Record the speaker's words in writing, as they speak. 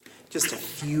Just a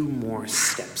few more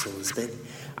steps, Elizabeth.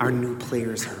 Our new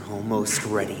players are almost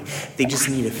ready. They just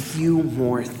need a few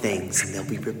more things, and they'll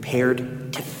be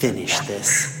prepared to finish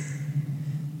this.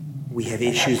 We have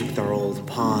issues with our old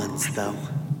pawns, though.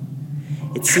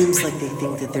 It seems like they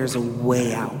think that there's a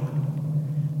way out.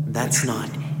 That's not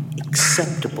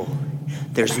acceptable.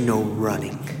 There's no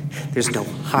running. There's no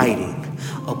hiding.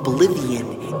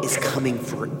 Oblivion is coming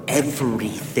for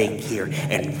everything here,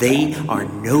 and they are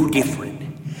no different.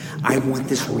 I want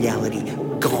this reality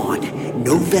gone.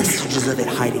 No vestiges of it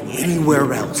hiding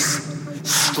anywhere else.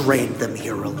 Strand them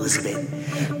here,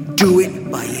 Elizabeth. Do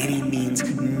it by any means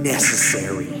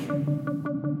necessary.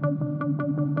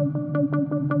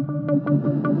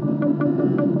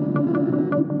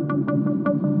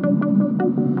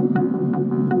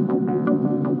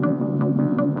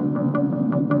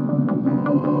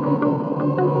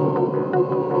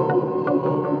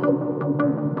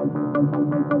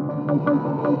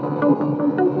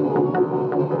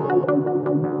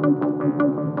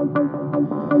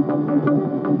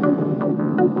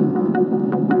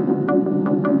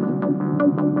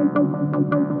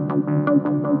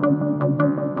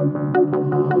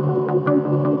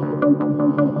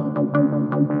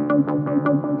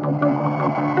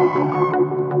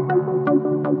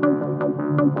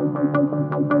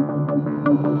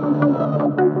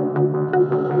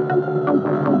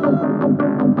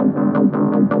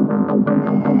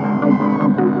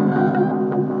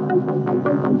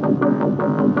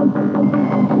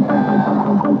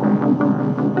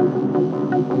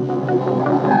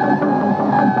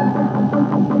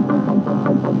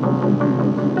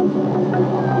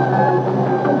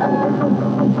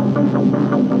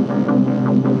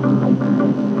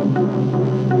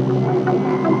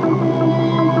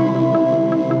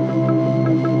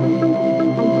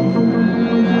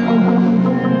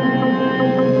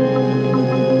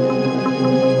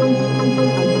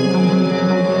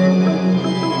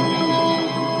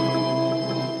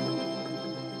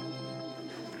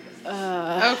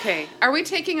 Okay, are we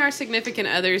taking our significant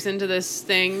others into this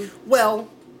thing? Well,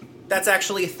 that's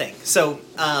actually a thing. So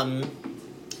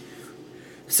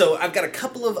I've got a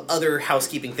couple of other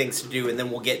housekeeping things to do, and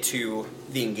then we'll get to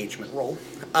the engagement roll.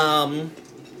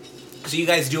 So you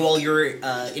guys do all your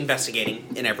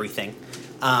investigating and everything.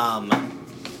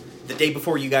 The day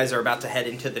before you guys are about to head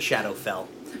into the Shadowfell,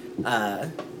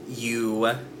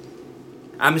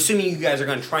 I'm assuming you guys are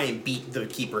going to try and beat the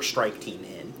Keeper Strike team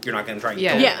in. You're not going to try and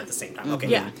kill them at the same time. Okay.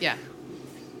 Yeah.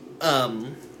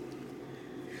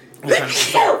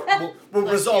 We'll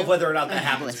resolve whether or not that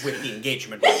happens with the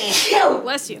engagement.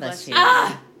 Bless you.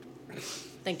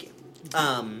 Thank you.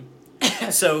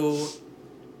 So,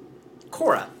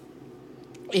 Cora.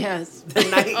 Yes.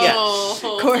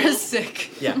 Cora's sick.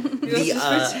 Yeah.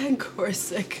 Let's pretend Cora's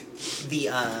sick. The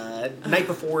night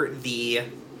before you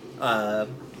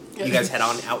guys head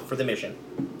on out for the mission.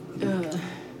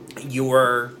 You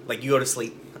go to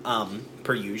sleep,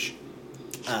 per usual.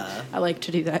 I like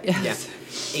to do that, yes.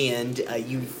 Yeah. And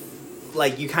you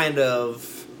kind of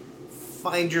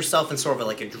find yourself in sort of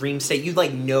like a dream state. You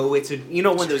know it's one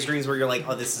of those dreams where you're like,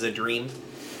 oh, this is a dream.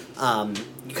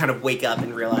 You kind of wake up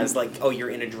and realize you're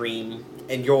in a dream,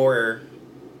 and you're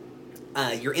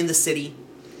in the city.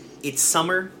 It's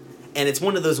summer, and it's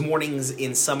one of those mornings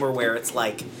in summer where it's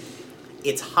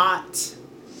it's hot,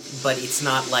 but it's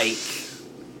not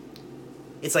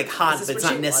it's hot, but it's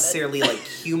not necessarily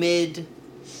humid,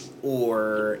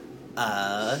 or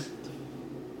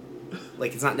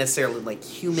it's not necessarily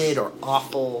humid or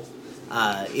awful.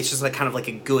 It's just kind of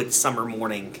a good summer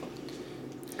morning,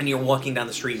 and you're walking down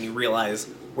the street and you realize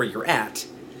where you're at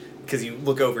because you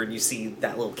look over and you see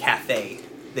that little cafe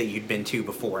that you'd been to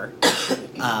before,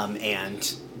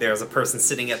 and there's a person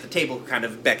sitting at the table who kind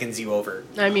of beckons you over.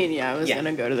 I mean, I was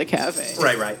gonna go to the cafe.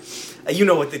 Right. You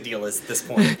know what the deal is at this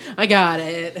point. I got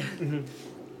it. Mm-hmm.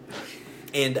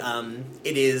 And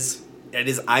it is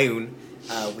Ayun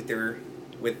with her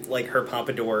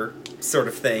pompadour sort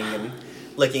of thing and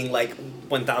looking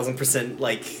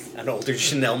 1000% an older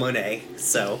Chanel Monet.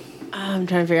 So I'm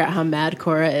trying to figure out how mad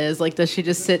Cora is. Does she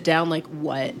just sit down?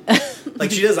 What?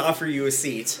 She does offer you a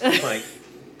seat.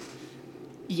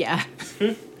 Yeah.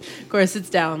 Cora sits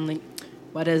down.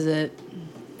 What is it?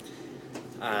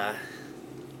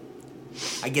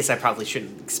 I guess I probably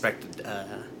shouldn't expect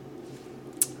a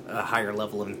higher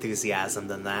level of enthusiasm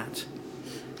than that.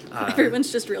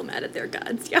 Everyone's just real mad at their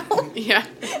gods, y'all. Yeah.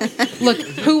 Look,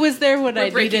 who was there when I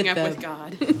breaking needed up them? with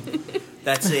God.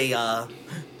 That's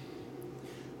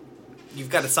you've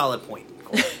got a solid point,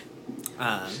 Cora.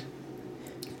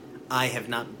 I have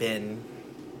not been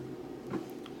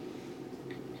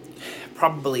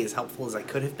probably as helpful as I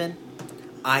could have been.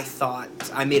 I thought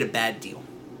I made a bad deal.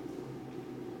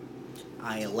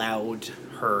 I allowed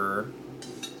her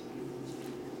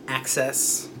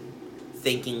access,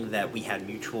 thinking that we had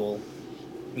mutual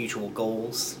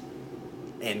goals,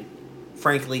 and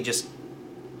frankly just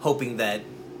hoping that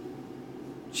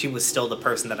she was still the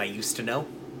person that I used to know.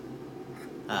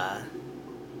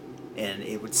 And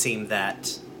it would seem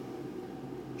that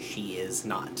she is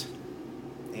not.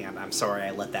 And I'm sorry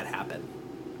I let that happen.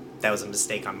 That was a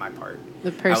mistake on my part.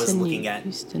 The person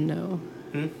used to know.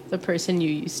 The person you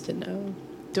used to know.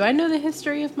 Do I know the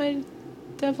history of my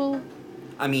devil?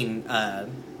 I mean,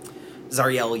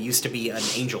 Zariel used to be an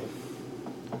angel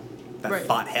that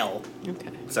fought hell. Okay.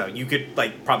 So you could,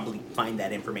 like, probably find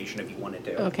that information if you wanted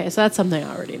to. Okay, so that's something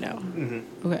I already know.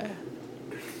 Mm-hmm. Okay.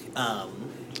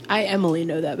 I, Emily,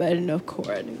 know that, but I didn't know if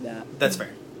Cora knew that. That's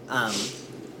fair.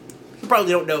 You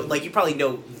probably don't know, like, you probably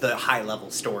know the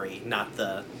high-level story, not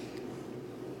the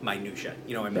minutia.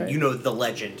 You know what I mean? Right. You know the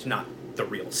legend, not the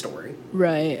real story.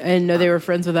 Right. I didn't know they were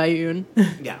friends with Ayun.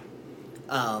 Yeah.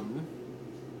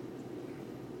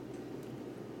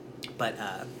 But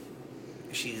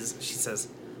she says,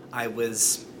 I've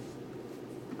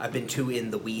been too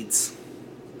in the weeds.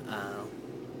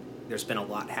 There's been a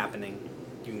lot happening,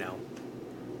 you know,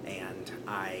 and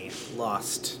I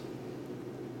lost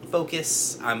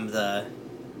focus. I'm the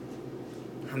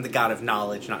god of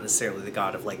knowledge, not necessarily the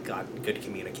god of, like, good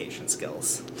communication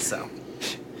skills. So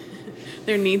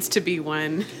There needs to be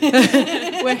one. There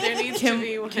needs to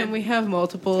be one. Can we have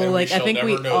multiple? And we I shall think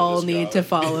we never know all this need God. to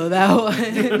follow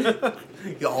that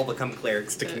one. you all become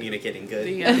clerics to communicating good.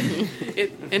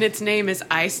 And its name is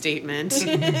I Statement.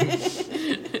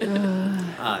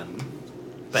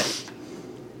 But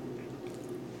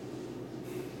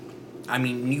I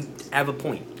mean, you have a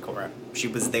point, Cora. She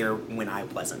was there when I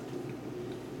wasn't.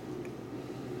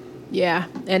 Yeah,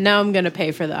 and now I'm going to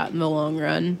pay for that in the long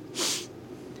run.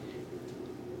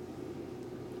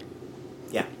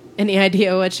 Yeah, Any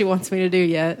idea what she wants me to do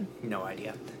yet? no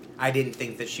idea. I didn't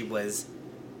think that she was.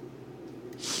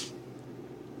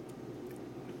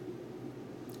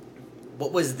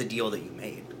 What was the deal that you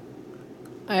made?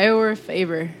 I owe her a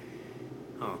favor.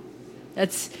 Huh.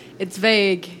 It's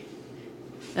vague,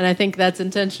 and I think that's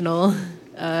intentional.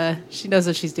 She knows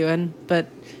what she's doing, but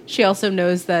she also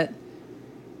knows that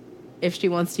if she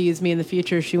wants to use me in the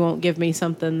future, she won't give me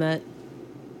something that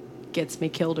gets me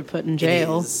killed or put in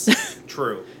jail. It is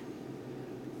true.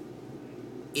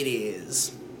 It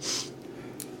is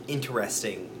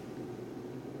interesting.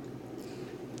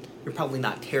 You're probably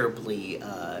not terribly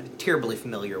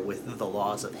familiar with the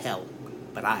laws of hell,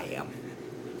 but I am.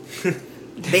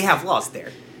 They have laws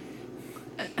there.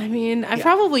 I mean, I Yeah.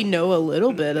 probably know a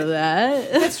little bit of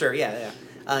that. That's true, yeah.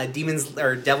 Demons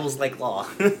or devils like law.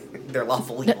 They're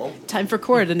lawful evil. Time for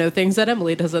Cora to know things that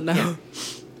Emily doesn't know.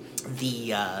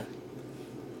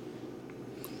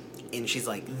 And she's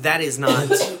like, that is not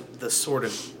the sort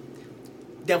of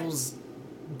devils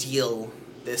deal,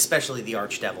 especially the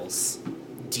archdevils,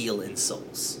 deal in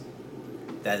souls.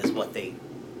 That is what they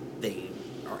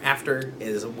are after,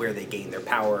 is where they gain their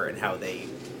power and how they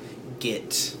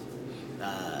get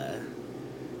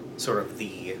sort of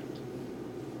the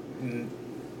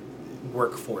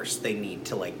workforce they need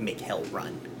to, like, make hell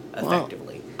run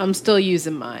effectively. Well, I'm still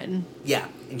using mine. Yeah,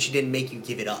 and she didn't make you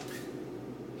give it up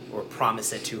or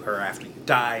promise it to her after you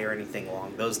die or anything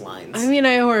along those lines. I mean,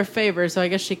 I owe her a favor, so I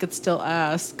guess she could still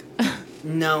ask.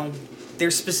 No, they're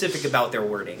specific about their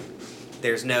wording.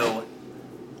 There's no...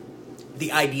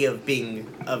 The idea of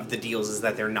the deals is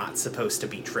that they're not supposed to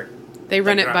be tricked. They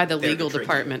run Like, it they're by not the there to legal trick you.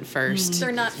 department first.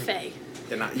 They're not fey.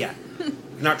 They're not, yeah. They're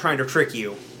not trying to trick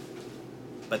you,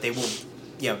 but they will,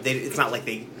 it's not like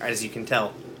they, as you can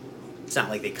tell, it's not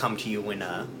like they come to you when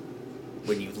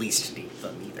you least need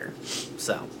them either.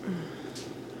 So,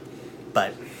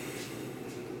 but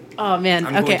Oh, man.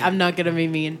 I'm Okay, going to- I'm not going to be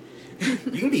mean. you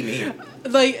can be mean.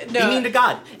 Like, no. Be mean to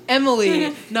God.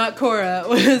 Emily, not Cora,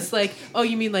 was like, oh,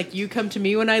 you mean like you come to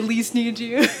me when I least need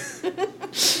you?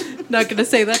 Not going to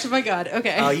say that to my God.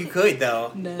 Okay. Oh, you could,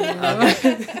 though. No.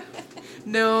 Okay.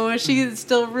 No, she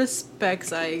still respects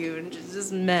Ayun. She's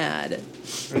just mad.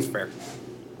 That's fair.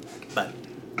 But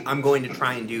I'm going to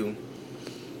try and do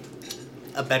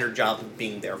a better job of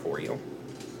being there for you.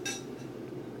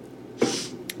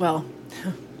 Well,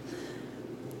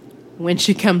 when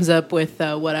she comes up with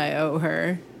what I owe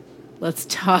her, let's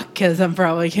talk, because I'm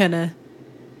probably going to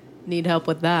need help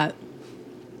with that.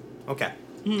 Okay.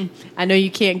 I know you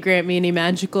can't grant me any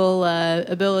magical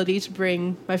ability to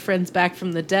bring my friends back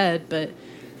from the dead, but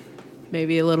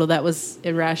maybe a little that was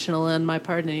irrational on my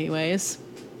part anyways.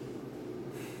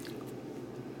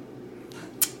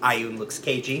 Ayun looks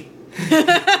cagey.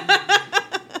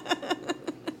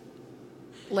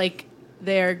 Like,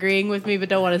 they're agreeing with me but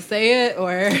don't want to say it,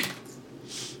 or...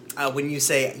 When you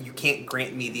say, you can't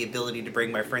grant me the ability to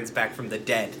bring my friends back from the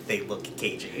dead, they look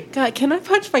cagey. God, can I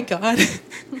punch my god?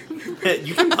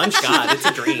 You can punch God, it's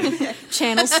a dream.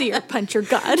 Channel Seer, punch your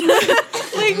god.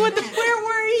 Like, where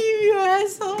were you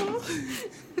asshole?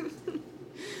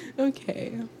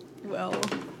 Okay, well,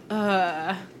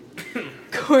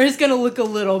 Cora's gonna look a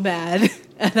little mad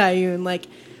at Ayun, like,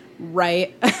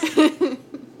 right?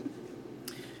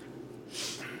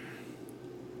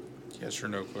 Yes or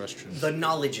no question. The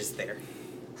knowledge is there.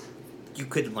 You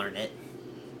could learn it.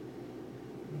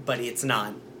 But it's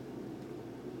not.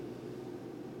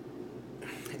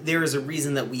 There is a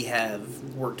reason that we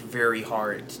have worked very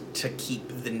hard to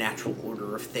keep the natural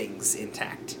order of things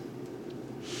intact.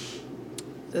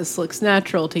 This looks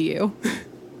natural to you.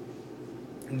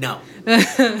 No.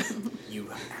 You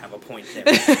have a point there.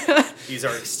 These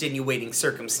are extenuating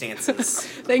circumstances.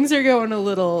 Things are going a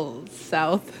little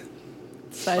south,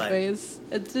 sideways.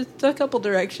 It's just a couple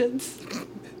directions.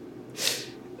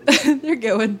 They're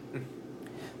going.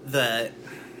 The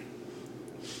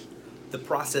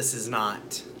process is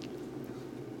not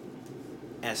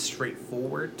as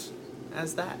straightforward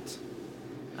as that,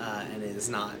 and it is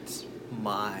not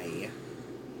my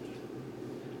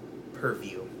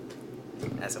purview,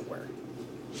 as it were.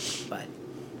 But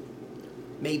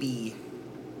maybe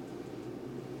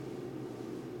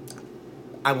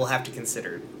I will have to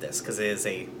consider this, because it is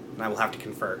I will have to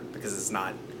confer, because it's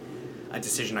not a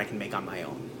decision I can make on my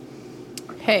own.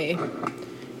 Hey,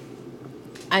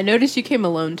 I noticed you came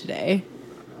alone today.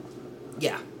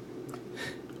 Yeah.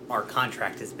 Our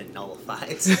contract has been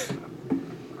nullified.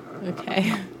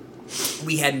 Okay.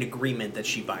 We had an agreement that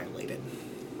she violated.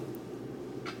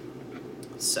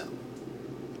 So.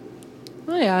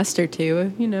 I asked her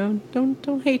to,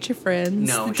 don't hate your friends.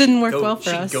 No, it didn't work well for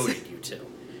she us. goaded you too.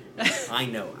 I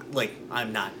know. Like,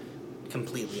 I'm not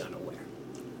completely unaware.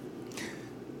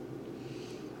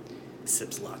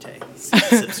 Sips latte.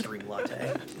 Sips dream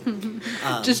latte.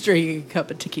 Just drinking a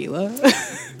cup of tequila.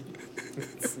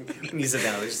 When you sit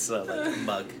down, there's just like a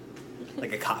mug.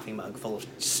 Like a coffee mug full of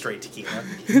straight tequila.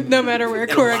 No matter where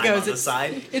And a Cora lime goes, on the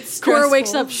side. it's Cora wakes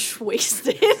stressful. up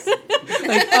wasted.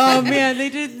 Like, oh man, they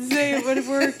didn't say it would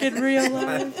work in real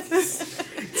life.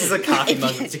 This is a coffee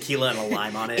mug with tequila and a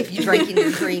lime on it. If you drink in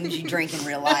your dreams, you drink in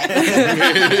real life.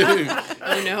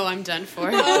 Oh no, I'm done for.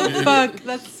 Oh fuck,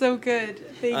 that's so good.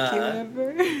 Thank you,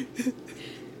 Amber.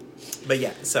 But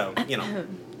yeah, so,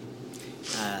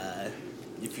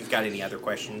 if you've got any other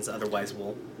questions, otherwise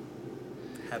we'll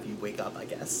have you wake up, I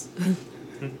guess.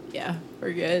 Yeah,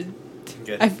 we're good.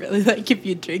 Good. I really like if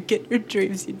you drink in your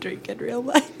dreams, you drink in real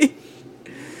life.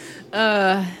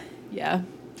 Yeah,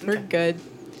 we're Okay. good.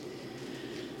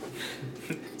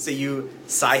 So you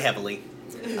sigh heavily,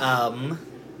 and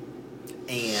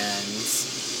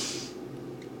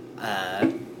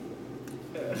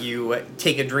you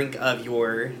take a drink of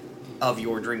your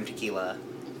dream tequila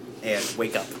and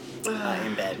wake up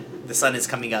in bed. The sun is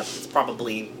coming up. It's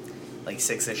probably like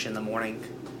 6-ish in the morning.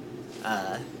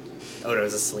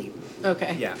 Odo's asleep.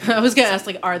 Okay. Yeah. I was gonna ask,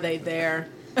 like, are they there?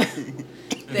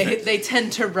 They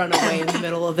tend to run away in the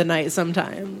middle of the night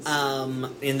sometimes. And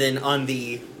then on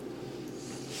the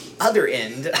other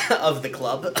end of the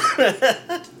club,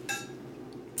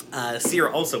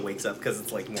 Sierra also wakes up because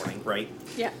it's like morning, right?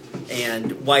 Yeah.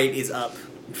 And Wyatt is up,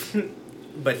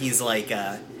 but he's like,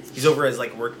 he's over his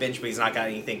like workbench, but he's not got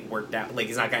anything worked out. Like,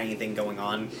 he's not got anything going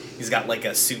on. He's got like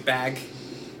a suit bag,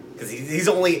 because he's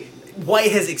only,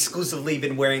 Wyatt has exclusively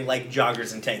been wearing like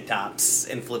joggers and tank tops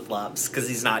and flip flops because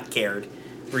he's not cared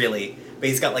really. But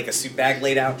he's got like a suit bag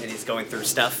laid out and he's going through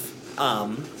stuff.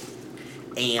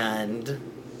 And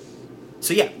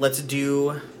so yeah, let's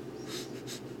do.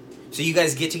 So you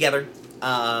guys get together.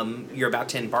 You're about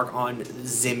to embark on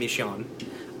the mission.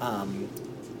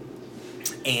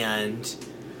 And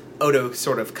Odo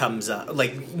sort of comes up.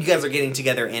 Like, you guys are getting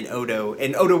together, and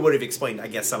Odo would have explained, I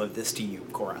guess, some of this to you,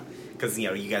 Cora. Because,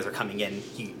 you guys are coming in.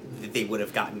 They would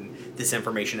have gotten this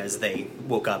information as they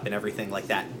woke up and everything like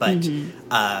that. But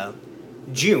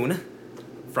June,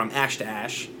 from Ash to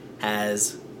Ash,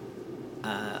 has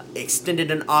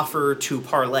extended an offer to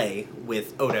parlay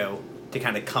with Odo to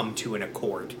kind of come to an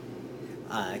accord.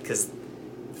 Because,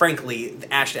 frankly,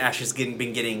 the Ash to Ash has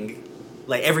been getting...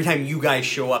 Like, every time you guys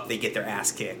show up, they get their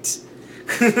ass kicked.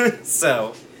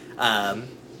 So,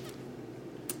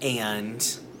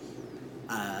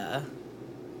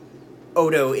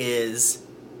 Odo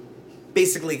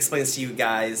basically explains to you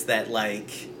guys that, like,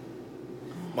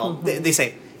 well, they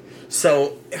say,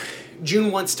 so,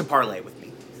 June wants to parlay with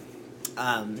me.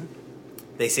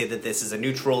 They say that this is a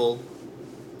neutral,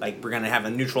 like, we're going to have a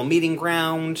neutral meeting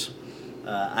ground.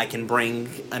 I can bring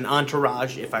an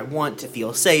entourage if I want to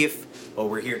feel safe, but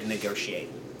we're here to negotiate.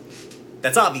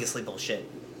 That's obviously bullshit.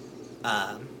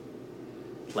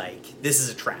 This is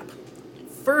a trap.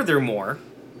 Furthermore,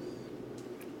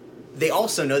 they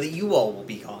also know that you all will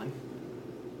be gone.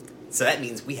 So that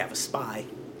means we have a spy,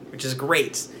 which is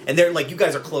great. And they're like, you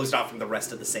guys are closed off from the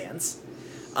rest of the Sands.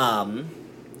 I'm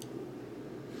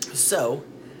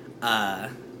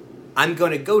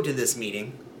going to go to this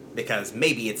meeting because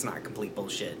maybe it's not complete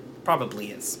bullshit.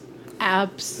 Probably is.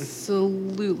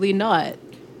 Absolutely not.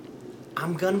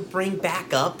 I'm going to bring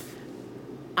backup.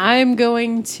 I'm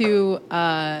going to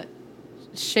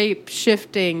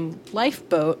shape-shifting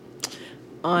lifeboat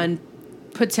on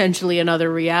potentially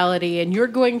another reality, and you're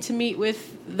going to meet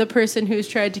with the person who's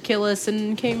tried to kill us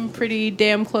and came pretty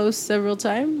damn close several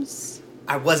times.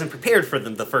 I wasn't prepared for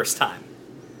them the first time.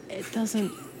 It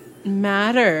doesn't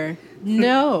matter.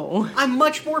 No. I'm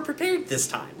much more prepared this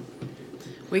time.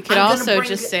 We could I'm gonna also bring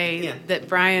just say yeah. that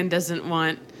Brian doesn't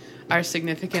want our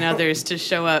significant others to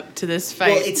show up to this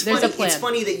fight. Well, it's There's funny, a plan. It's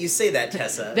funny that you say that,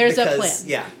 Tessa. There's a because, plan.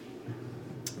 Yeah.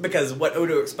 Because what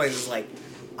Odo explains is like,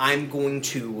 I'm going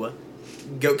to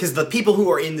go... Because the people who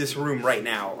are in this room right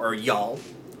now are y'all.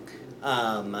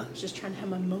 I was just trying to have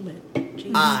my moment.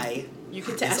 Jeez. I You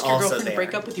get to is ask your also girlfriend there. to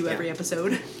break up with you every Yeah.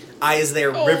 episode. I is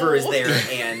there, River is there,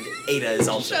 and Ada is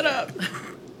also Shut up.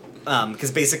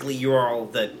 Because basically you are all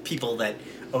the people that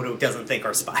Odo doesn't think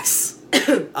are spies.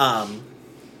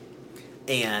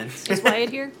 And... Is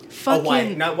Wyatt here?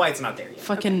 Fucking, Wyatt's not there yet.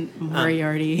 fucking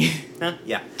Moriarty. Huh?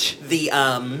 Yeah.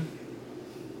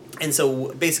 And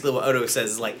so basically what Odo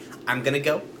says is like, I'm gonna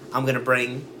go, I'm gonna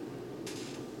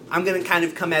kind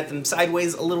of come at them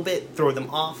sideways a little bit, throw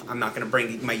them off. I'm not gonna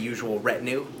bring my usual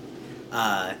retinue.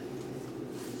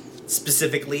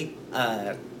 Specifically,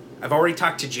 I've already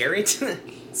talked to Jared,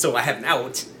 so I have an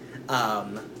out.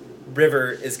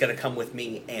 River is gonna come with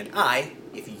me, and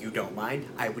if you don't mind,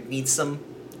 I would need some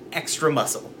extra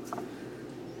muscle.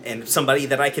 And somebody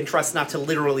that I can trust not to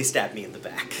literally stab me in the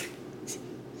back.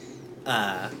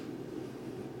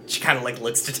 She kind of like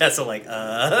looks to Tessa like,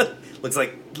 looks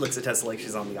at Tessa like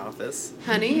she's on The Office.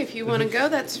 Honey, if you want to go,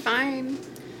 that's fine.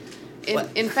 What?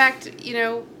 In fact,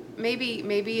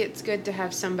 maybe it's good to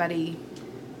have some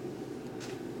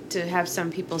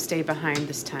people stay behind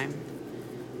this time.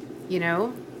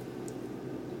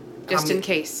 Just in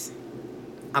case.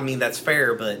 I mean, that's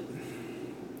fair, but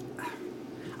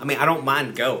I mean, I don't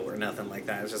mind go or nothing like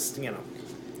that. It's just,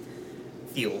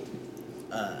 feel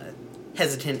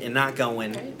hesitant in not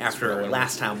going after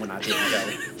last time when I didn't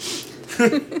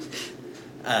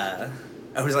go.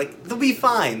 I was like, they'll be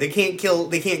fine. They can't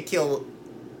kill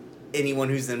anyone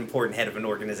who's an important head of an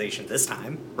organization this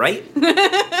time, right?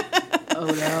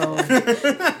 Oh no.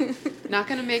 Not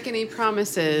going to make any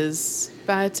promises,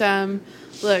 but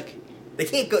look, They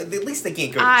can't go. At least they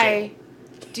can't go to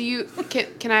jail.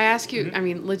 Can I ask you, I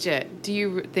mean, legit, do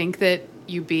you think that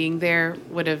you being there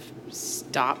would have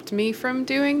stopped me from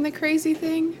doing the crazy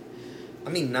thing? I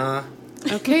mean, nah.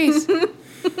 Okay.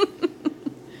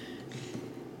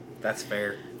 That's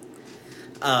fair.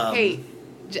 Hey,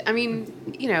 I mean,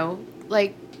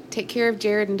 take care of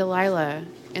Jared and Delilah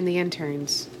and the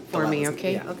interns for me,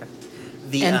 okay? Yeah, okay.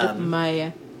 The, And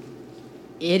my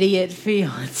idiot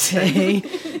fiance.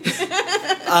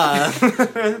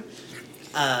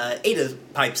 Ada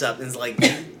pipes up and is like,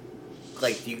 do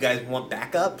you guys want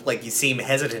backup? Like, you seem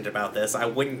hesitant about this. I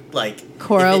wouldn't, like...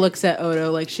 Cora looks at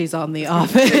Odo like she's on The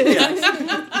Office.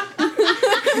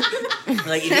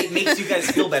 Like, if it makes you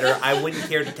guys feel better, I wouldn't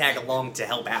care to tag along to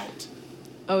help out.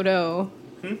 Odo.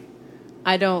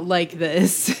 I don't like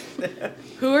this.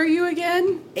 Who are you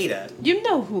again? Ada. You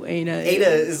know who Ada is.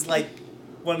 Ada is, like,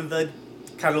 one of the,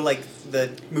 kind of like,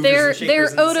 the movers and shakers They're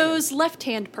in the Odo's scene.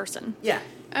 left-hand person. Yeah.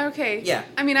 Okay. Yeah.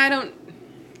 I mean, I don't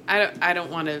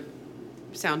want to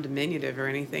sound diminutive or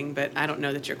anything, but I don't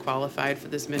know that you're qualified for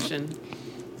this mission.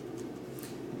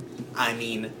 I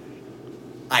mean,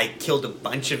 I killed a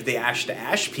bunch of the Ash to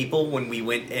Ash people when we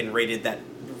went and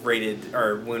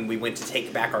when we went to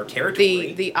take back our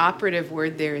territory. The operative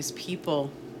word there is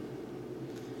people.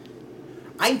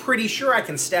 I'm pretty sure I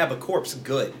can stab a corpse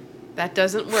good. That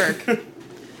doesn't work.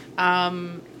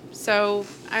 So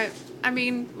I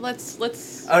mean, let's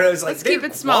Oh, no, it's like let's keep they're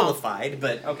to small. qualified,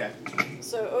 but okay.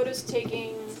 So Odo's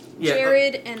taking Yeah.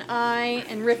 Jared and I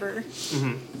and River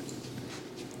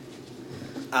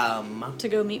to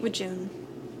go meet with June.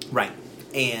 Right.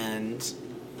 And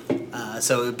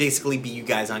so it would basically be you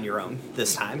guys on your own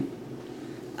this time.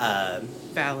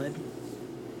 Valid.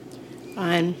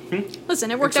 Fine.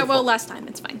 Listen, it worked Except out well for- last time.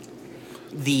 It's fine.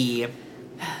 The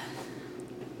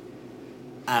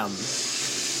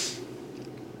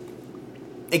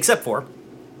except for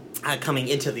coming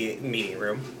into the meeting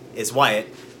room is Wyatt,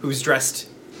 who's dressed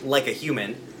like a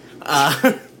human,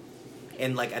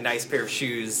 in like a nice pair of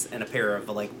shoes and a pair of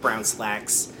like brown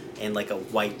slacks and like a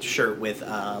white shirt with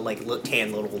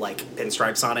tan little like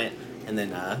pinstripes on it, and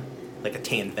then like a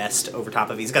tan vest over top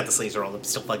of it. He's got the sleeves rolled up.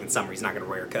 Still fucking summer. He's not gonna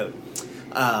wear a coat.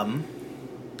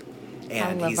 And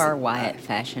I love our Wyatt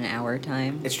fashion hour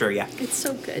time. It's true, yeah. It's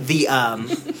so good. The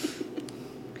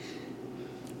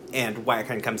and Wyatt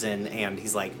kind of comes in and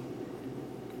he's like,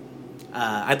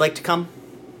 I'd like to come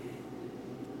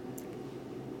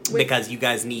because you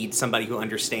guys need somebody who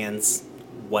understands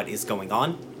what is going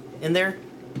on in there,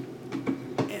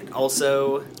 and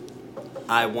also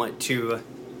I want to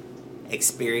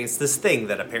experience this thing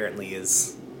that apparently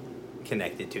is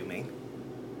connected to me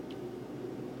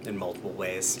in multiple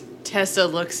ways. Tessa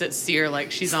looks at Seer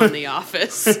like she's on The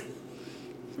Office.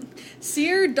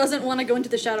 Seer doesn't want to go into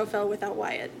the Shadowfell without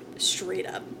Wyatt. Straight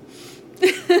up.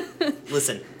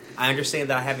 Listen, I understand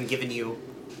that I haven't given you...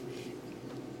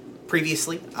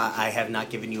 Previously, I have not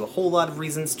given you a whole lot of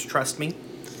reasons to trust me.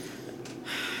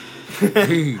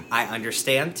 I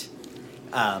understand.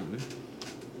 But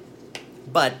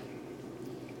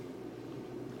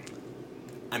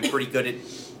I'm pretty good at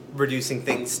reducing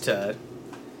things to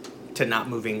not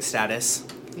moving status.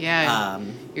 Yeah,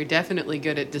 you're definitely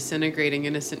good at disintegrating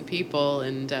innocent people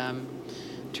and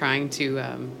trying to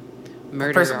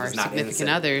murder person our who's not significant innocent.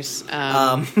 others.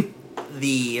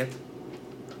 The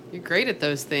You're great at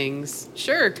those things.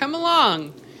 Sure, come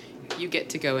along. You get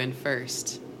to go in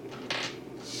first.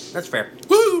 That's fair.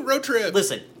 Woo! Road trip!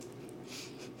 Listen,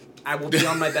 I will be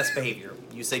on my best behavior.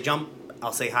 You say jump,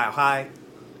 I'll say hi,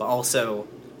 but also,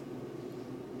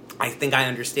 I think I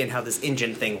understand how this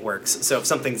engine thing works. So if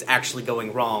something's actually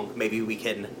going wrong, maybe we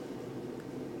can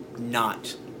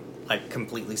not, like,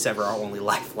 completely sever our only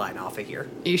lifeline off of here.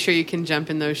 Are you sure you can jump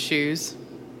in those shoes?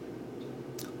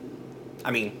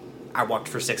 I mean, I walked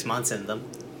for 6 months in them.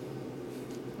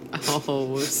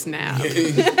 Oh, snap.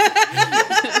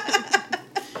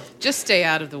 Just stay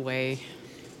out of the way.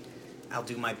 I'll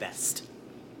do my best.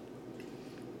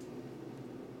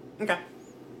 Okay.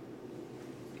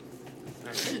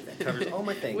 That covers all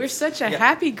my things. We're such a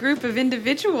happy group of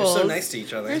individuals. We're so nice to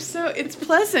each other. It's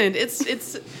pleasant.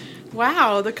 It's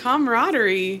wow, the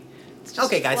camaraderie. It's just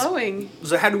Okay, guys. flowing.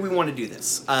 So how do we want to do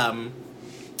this?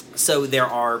 So there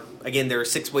are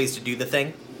 6 ways to do the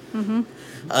thing. Mm-hmm.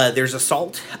 There's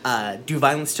assault. Do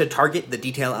violence to target. The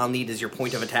detail I'll need is your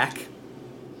point of attack.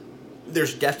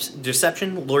 There's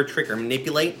deception, lure, trick, or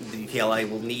manipulate. The detail I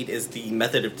will need is the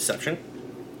method of deception.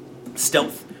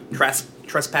 Stealth,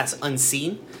 trespass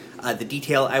unseen. The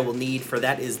detail I will need for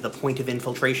that is the point of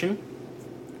infiltration.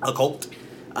 Occult.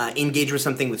 Engage with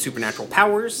something with supernatural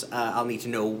powers. I'll need to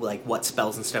know like what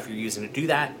spells and stuff you're using to do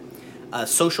that.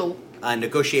 Social.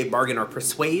 Negotiate, bargain, or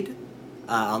persuade.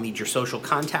 I'll need your social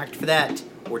contact for that.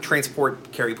 Or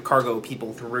transport, carry cargo,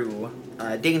 people through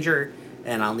danger.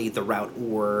 And I'll need the route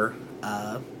or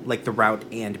the route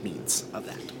and means of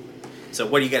that. So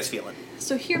what are you guys feeling?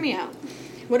 So hear me out.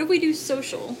 What if we do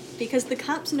social? Because the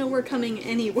cops know we're coming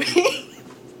anyway.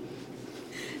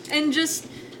 And just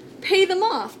pay them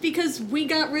off. Because we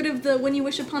got rid of the when you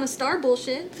wish upon a star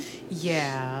bullshit.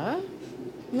 Yeah.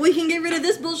 We can get rid of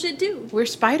this bullshit too. We're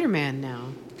Spider-Man now.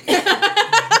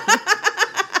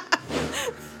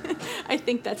 I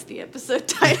think that's the episode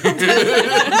title.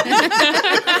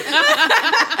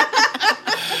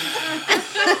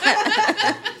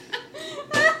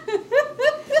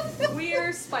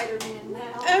 We're Spider-Man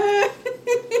now.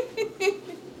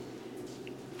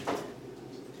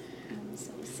 I'm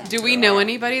so sad. Do we know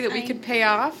anybody that we could pay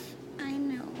off? I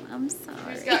know. I'm sorry.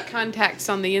 Who's got contacts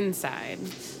on the inside?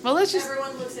 Well,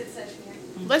 Everyone looks at Seshmir.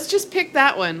 let's just pick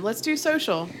that one. Let's do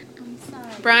social. I'm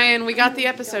sorry. Brian, we got the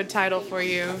episode title for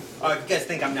you. If you guys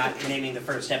think I'm not naming the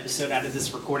first episode out of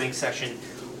this recording session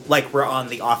like we're on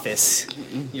The Office,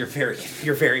 you're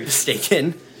very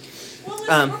mistaken. Well,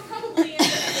 listen, we're probably in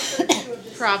episode 2 of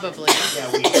this. Probably.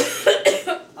 Yeah, we.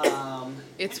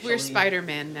 We're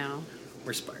Spider-Man now.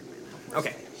 We're Spider-Man now.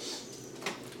 Okay.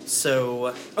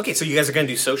 So you guys are gonna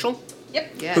do social.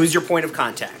 Yep. Yes. Who's your point of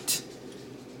contact?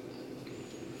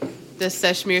 Does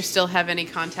Seshmir still have any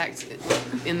contacts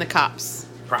in the cops?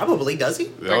 Probably, does he?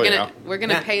 We're gonna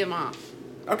Yeah. pay him off.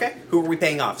 Okay. Who are we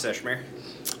paying off, Seshmir?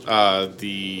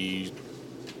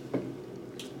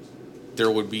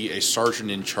 There would be a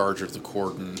sergeant in charge of the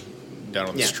cordon down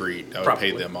on the Yeah, street. I would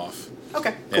probably. pay them off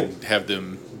Okay, cool. and have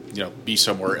them, be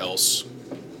somewhere else.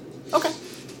 Okay.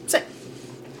 Sick.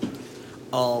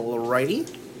 Alrighty.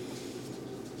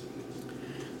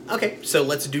 Okay, so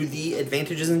let's do the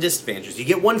advantages and disadvantages. You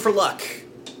get 1 for luck.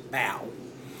 Ow.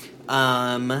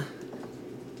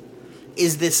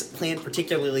 Is this plan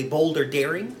particularly bold or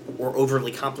daring, or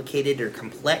overly complicated or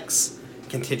complex?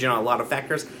 Contingent on a lot of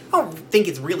factors. I don't think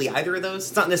it's really either of those.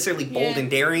 It's not necessarily bold and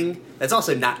daring. That's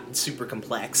also not super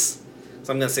complex.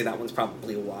 So I'm going to say that one's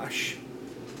probably a wash.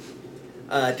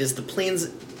 Does the plan's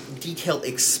detail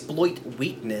exploit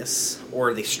weakness, or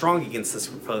are they strong against this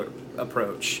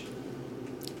approach?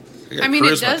 I mean,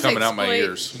 it does coming out my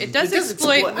ears. It does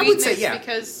exploit weakness I would say, yeah.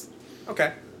 because...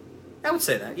 Okay. I would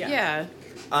say that, yeah. Yeah.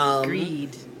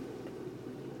 Greed. Do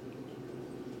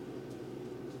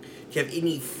you have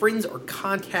any friends or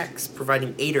contacts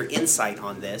providing aid or insight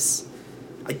on this?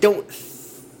 I don't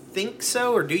think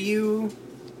so, or do you?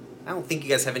 I don't think you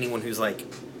guys have anyone who's, like,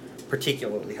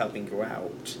 particularly helping you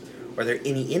out. Are there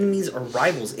any enemies or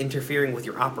rivals interfering with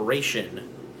your operation?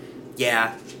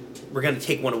 Yeah, we're going to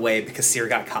take one away because Seer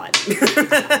got caught.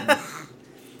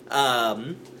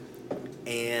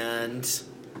 And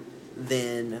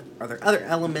then, are there other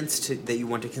elements that you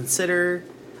want to consider?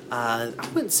 I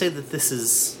wouldn't say that this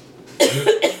is...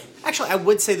 Actually, I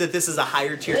would say that this is a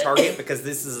higher tier target because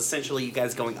this is essentially you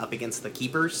guys going up against the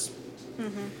keepers.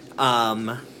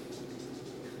 Mm-hmm.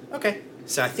 Okay,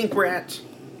 so I think we're at...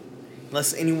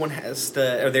 Unless anyone has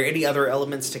to... Are there any other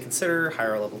elements to consider?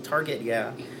 Higher level target,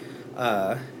 yeah.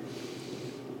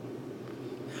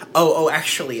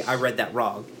 Actually, I read that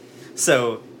wrong.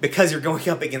 So, because you're going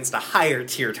up against a higher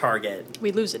tier target...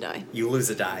 We lose a die. You lose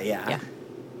a die, yeah. Yeah.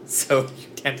 So, you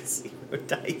tend to 0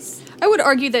 dice. I would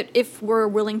argue that if we're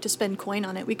willing to spend coin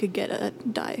on it, we could get a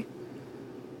die.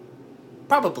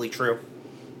 Probably true.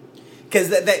 Because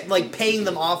that like, paying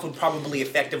them off would probably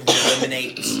effectively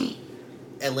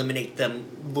eliminate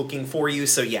them looking for you,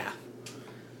 so yeah.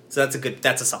 So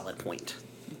that's a solid point.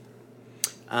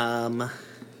 I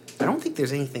don't think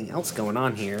there's anything else going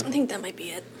on here. I think that might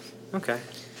be it. Okay.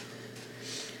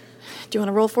 Do you want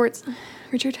to roll for it,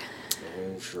 Richard?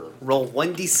 Oh, sure. Roll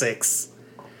 1d6.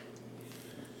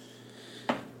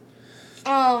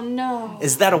 Oh, no.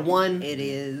 Is that a 1? It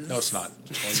is. No, it's not.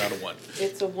 It's only not a 1.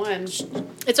 It's a 1.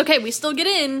 It's okay, we still get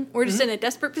in. We're just in a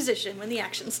desperate position when the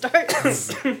action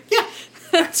starts. Yeah.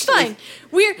 It's fine.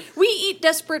 We eat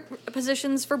desperate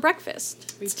positions for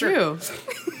breakfast. It's true.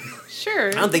 Sure.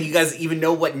 I don't think you guys even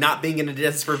know what not being in a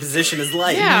desperate position is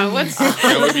like. Yeah, what's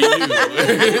That would be you.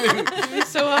 it's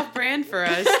so off-brand for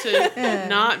us to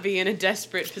not be in a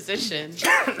desperate position.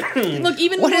 Look,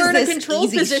 even What when is we're in a this controlled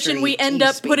easy position, we street end you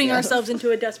up speak putting of? ourselves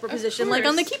into a desperate position, like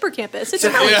on the course. Keeper campus. It's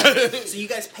So, fine. so you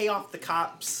guys pay off the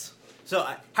cops. So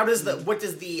what does the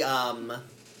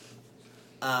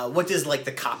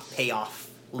the cop payoff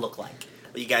look like?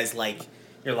 You guys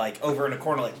you're like over in a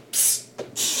corner like psst,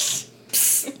 psst,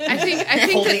 psst, I think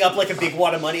holding that, up like a big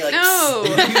wad of money like no.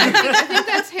 psst. I think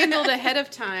that's handled ahead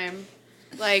of time.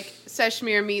 Like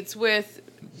Seshmir meets with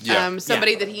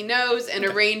somebody that he knows and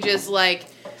arranges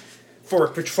for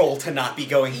a patrol to not be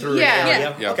going through Yeah. an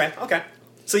area. Yeah. Okay.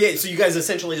 So you guys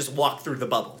essentially just walk through the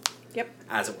bubble. Yep.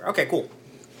 As it were. Okay, cool.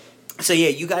 So yeah,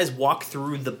 you guys walk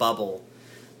through the bubble,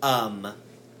 and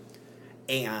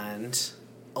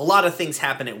a lot of things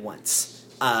happen at once.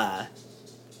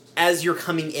 As you're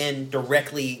coming in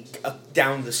directly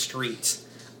down the street,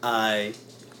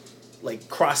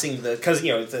 crossing because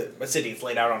it's a city, it's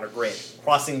laid out on a grid.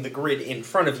 Crossing the grid in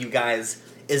front of you guys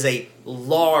is a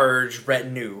large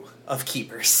retinue of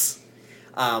keepers.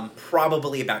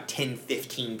 Probably about 10,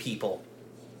 15 people.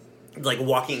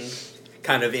 Walking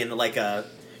kind of in a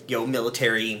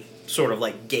military sort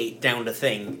of gate down to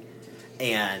thing.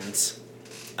 And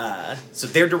so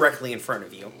they're directly in front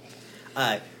of you.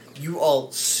 You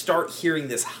all start hearing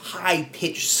this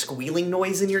high-pitched squealing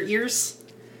noise in your ears.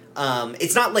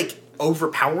 It's not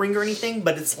overpowering or anything,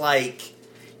 but it's when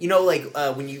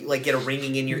you get a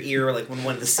ringing in your ear, when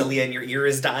one of the cilia in your ear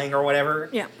is dying or whatever.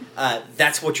 Yeah.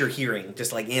 That's what you're hearing.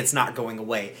 Just and it's not going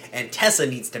away. And Tessa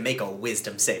needs to make a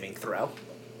wisdom saving throw.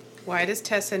 Why does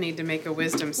Tessa need to make a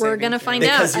wisdom saving We're gonna throw? find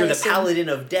out. Because you're I the assume. paladin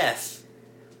of death,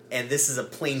 and this is a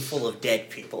plane full of dead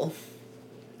people.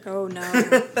 Oh,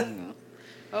 no.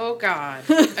 Oh, God.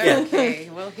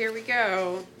 Okay, well, here we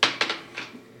go.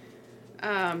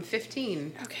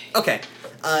 15. Okay.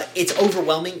 It's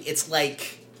overwhelming. It's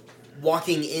like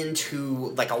walking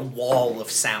into a wall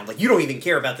of sound. You don't even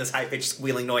care about this high-pitched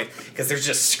squealing noise because there's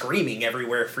just screaming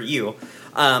everywhere for you.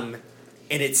 And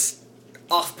it's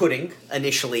off-putting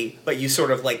initially, but you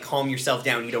sort of calm yourself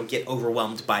down. You don't get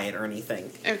overwhelmed by it or anything.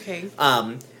 Okay.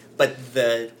 But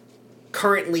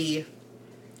currently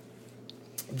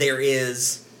there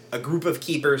is a group of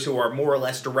keepers who are more or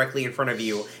less directly in front of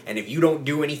you, and if you don't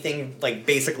do anything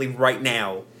basically right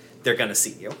now, they're gonna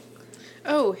see you.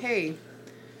 Oh, hey.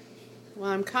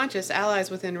 While I'm conscious,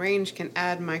 allies within range can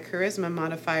add my charisma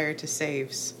modifier to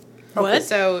saves. What?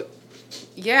 So,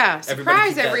 yeah, Everybody surprise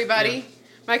keep that, everybody. yeah.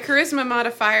 My charisma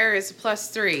modifier is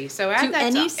 +3. So add To that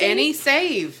any to save? any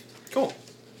save. Cool.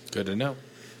 Good to know.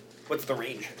 What's the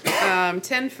range?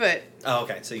 10 foot. Oh,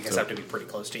 okay. So you guys have to be pretty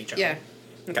close to each other. Yeah.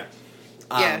 Okay.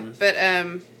 Yeah, but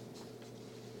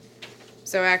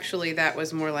so actually that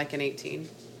was more like an 18.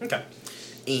 Okay.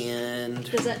 And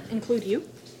Does that include you?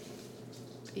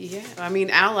 Yeah, I mean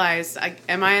allies.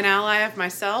 Am I an ally of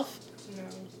myself?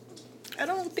 I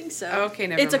don't think so. Okay,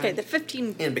 never It's okay. mind. The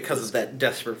 15. and because of that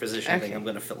desperate position thing, Okay. I'm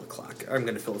gonna fill a clock. Or I'm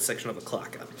gonna fill a section of a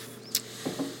clock up.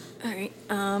 All right.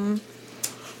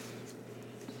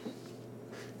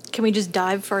 Can we just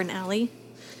dive for an alley?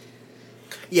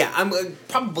 Yeah, I'm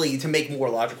probably to make more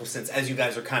logical sense. As you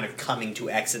guys are kind of coming to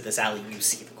exit this alley, you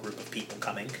see the group of people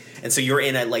coming, and so you're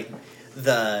in a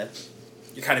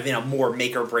you're kind of in a more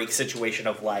make or break situation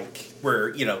of like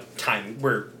where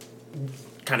we're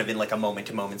kind of in like a moment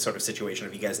to moment sort of situation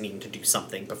of you guys needing to do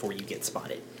something before you get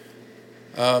spotted.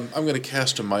 I'm going to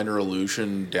cast a minor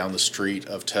illusion down the street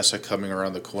of Tessa coming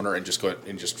around the corner and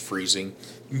just freezing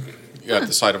at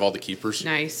the side of all the keepers.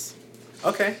 Nice.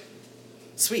 Okay,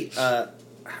 sweet. How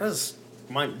does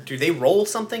do they roll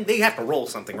something? They have to roll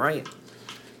something, right?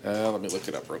 Let me look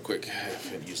it up real quick. I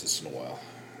haven't used this in a while.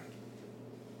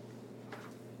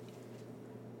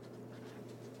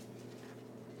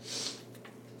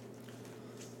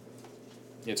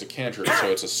 It's a cantrip, so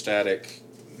it's a static,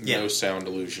 Yeah. no sound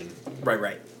illusion.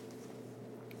 Right.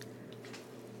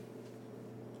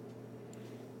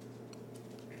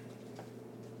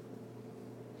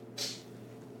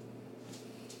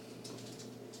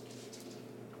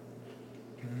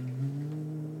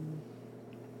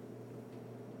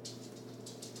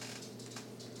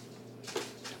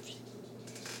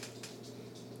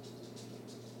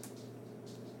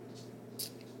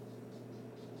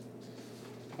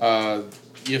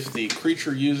 If the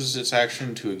creature uses its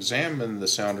action to examine the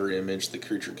sound or image, the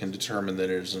creature can determine that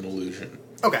it is an illusion.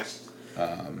 Okay.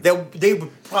 They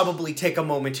would probably take a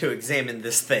moment to examine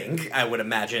this thing, I would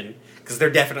imagine, because they're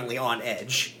definitely on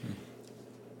edge.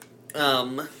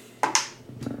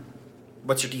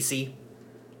 What's your DC?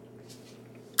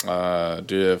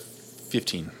 Do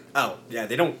 15. Oh, yeah,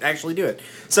 they don't actually do it.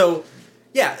 So,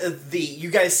 yeah, you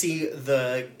guys see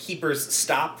the keepers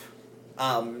stop.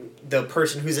 The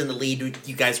person who's in the lead,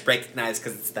 you guys recognize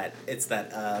because it's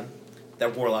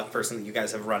that warlock person that you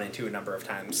guys have run into a number of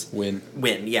times. Win,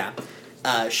 yeah.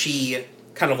 She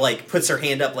kind of like puts her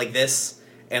hand up like this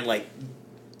and like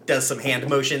does some hand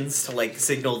motions to like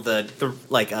signal the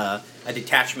a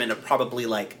detachment of probably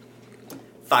like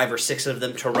 5 or 6 of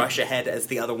them to rush ahead as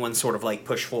the other ones sort of like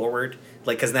push forward,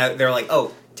 like because now they're like,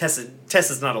 oh,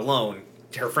 Tessa's not alone.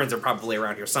 Her friends are probably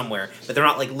around here somewhere, but they're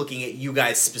not like looking at you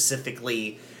guys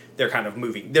specifically. They're kind of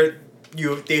moving.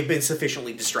 They've been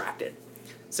sufficiently distracted,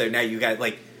 so now you guys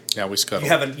like now we scuttle.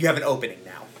 you have an opening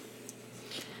now.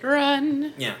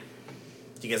 Run. Yeah.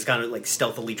 Do you guys kind of like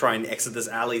stealthily try and exit this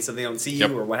alley so they don't see you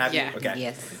Yep. or what have Yeah. you? Okay.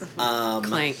 Yes.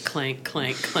 Clank, clank,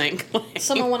 clank, clank, clank.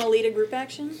 Someone want to lead a group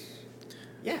action?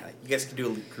 Yeah, you guys can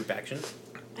do a group action.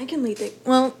 I can lead the.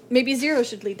 Well, maybe Zero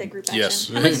should lead that group action. Yes.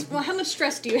 How much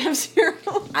stress do you have, Zero?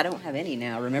 I don't have any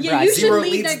now. Remember, Yeah, I you should Zero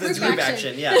lead leads that this group group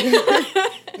action. action. Yeah.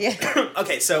 yeah.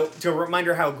 Okay, so to a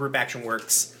reminder how group action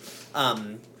works,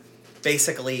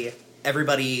 basically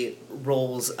everybody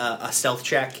rolls a stealth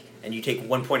check, and you take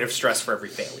 1 point of stress for every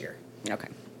failure. Okay.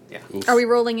 Yeah. Oof. Are we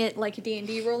rolling it like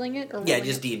D&D rolling it? Or Yeah, rolling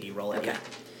just it? D&D roll it. Okay.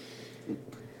 Yeah.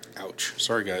 Ouch.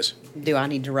 Sorry, guys. Do I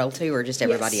need to roll too, or just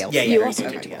everybody Yes. else? Yeah, You yeah, also you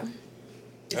need do, to roll.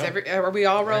 Are we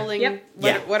all rolling? Yep.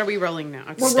 Yeah. What are we rolling now?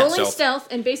 Okay. We're Stealth. rolling stealth,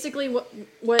 and basically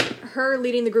what her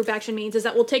leading the group action means is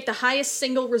that we'll take the highest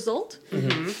single result,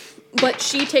 but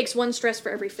she takes 1 stress for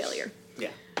every failure.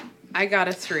 Yeah. I got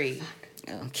a 3.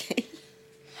 Okay.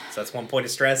 So that's 1 point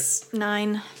of stress.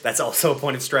 9. That's also a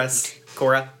point of stress.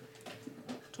 Cora?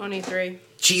 23.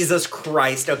 Jesus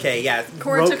Christ. Okay, yeah.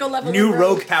 Cora took a level New of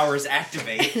rogue rogue. powers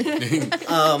activate.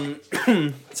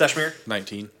 Seshmir?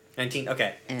 19. 19?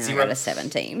 Okay. And I 0? got a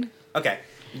 17. Okay.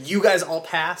 You guys all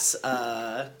pass.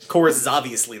 Cora's is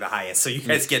obviously the highest, so you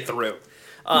guys get through.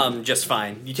 Just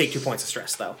fine. You take 2 points of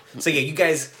stress, though. So yeah, you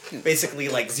guys basically,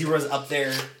 like, Zero's up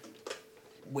there,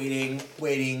 waiting,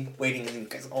 and you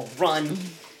guys all run.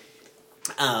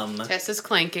 Tessa's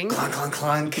clanking. Clunk, clunk,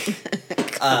 clunk.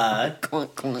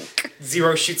 Clunk, clunk.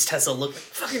 Zero shoots Tessa, look,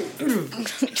 fucking...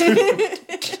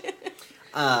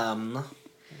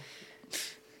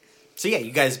 So yeah,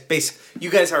 you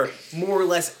guys are more or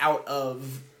less out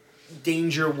of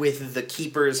danger with the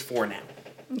keepers for now.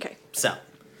 Okay. So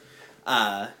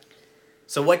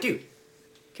what do?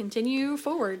 Continue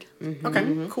forward.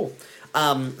 Okay, cool.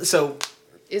 So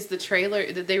Is the trailer?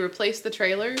 Did they replace the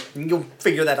trailer? you'll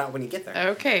figure that out when you get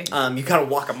there. Okay. You gotta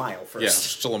walk a mile first. Yeah,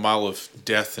 still a mile of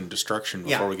death and destruction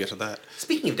before Yeah. we get to that.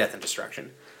 Speaking of death and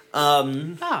destruction,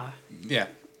 Yeah.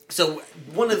 so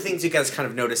one of the things you guys kind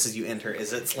of notice as you enter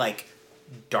is it's like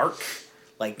dark,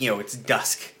 like it's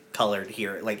dusk colored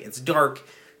here. Like it's dark.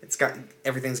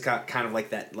 Everything's got kind of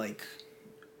like that like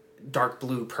dark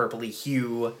blue purpley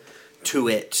hue to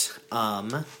it.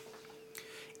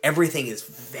 Everything is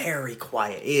very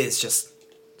quiet. It is just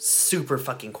super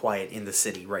fucking quiet in the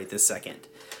city right this second.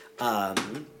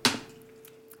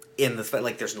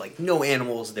 There's like no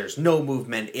animals, there's no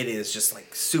movement. It is just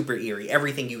like super eerie.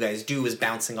 Everything you guys do is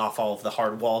bouncing off all of the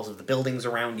hard walls of the buildings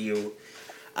around you.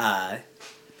 And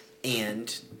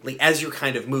like as you're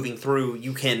kind of moving through,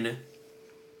 you can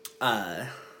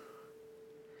there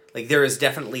is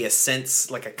definitely a sense,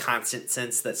 like a constant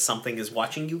sense that something is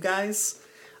watching you guys.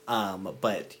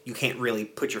 But you can't really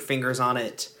put your fingers on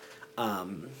it.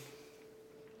 And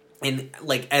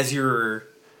like as you're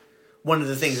one of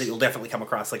the things that you'll definitely come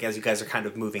across, like as you guys are kind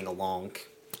of moving along,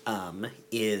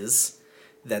 is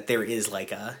that there is like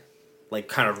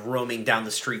kind of roaming down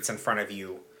the streets in front of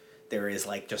you. There is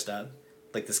like just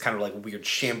this kind of like weird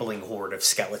shambling horde of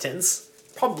skeletons.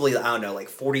 Probably, I don't know, like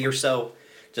 40 or so,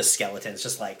 just skeletons,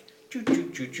 just like choo choo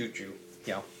choo choo choo,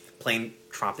 playing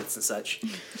trumpets and such.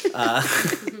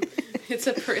 It's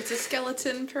a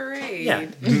skeleton parade. Yeah.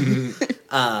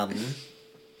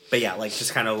 But yeah, like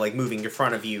just kind of like moving in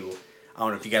front of you. I don't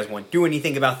know if you guys want to do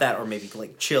anything about that, or maybe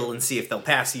like chill and see if they'll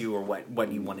pass you, or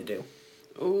what you want to do.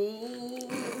 Ooh.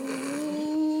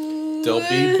 There'll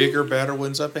be bigger, badder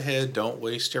ones up ahead. Don't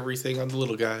waste everything on the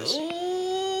little guys.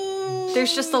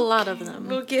 There's just a lot of them.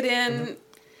 We'll get in,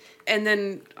 and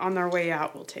then on our way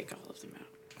out, we'll take all of them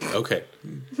out. Okay.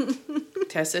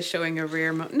 Tessa's showing a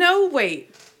rare No,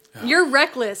 wait. You're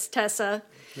reckless, Tessa.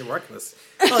 You're reckless.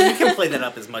 Well, you can play that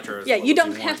up as much or as Yeah, little you as don't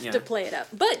want, have yeah. to play it up,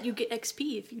 but you get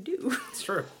XP if you do. It's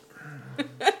true.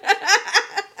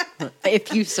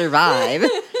 If you survive.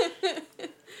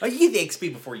 Oh, you get the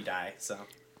XP before you die, so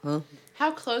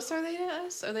How close are they to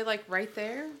us? Are they like right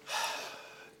there?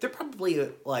 they're probably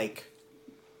like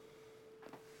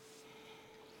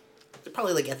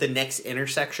at the next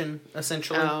intersection,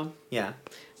 essentially. Oh. Yeah.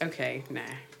 Okay, nah.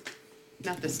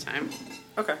 Not this time.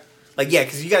 Okay. Like, yeah,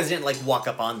 because you guys didn't, like, walk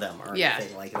up on them or Yeah.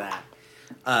 anything like that.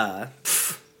 Dumb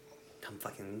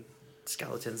fucking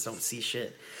skeletons don't see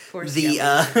shit. Poor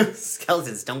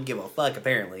Skeletons don't give a fuck,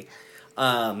 apparently.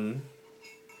 So,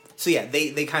 yeah,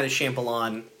 they kind of shamble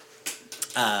on.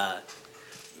 Wyatt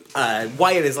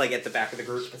is, like, at the back of the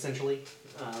group, essentially.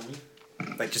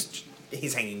 Like, just,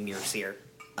 he's hanging near Seer.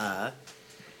 But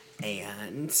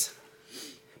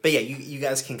yeah, you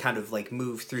guys can kind of like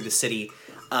move through the city.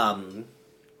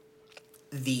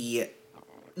 The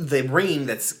ringing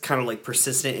that's kind of like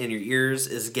persistent in your ears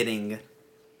is getting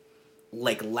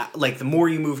like the more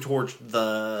you move towards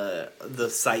the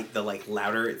site, the like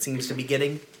louder it seems to be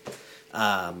getting.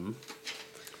 But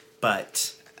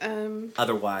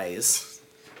otherwise,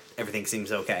 everything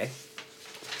seems okay.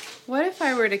 What if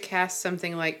I were to cast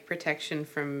something like protection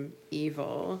from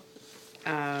evil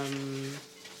on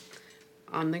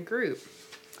the group?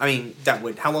 I mean, that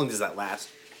would. How long does that last?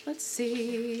 Let's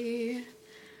see.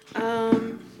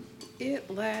 It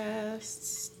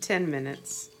lasts 10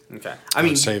 minutes. Okay. I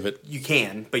mean, save it. You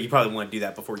can, but you probably want to do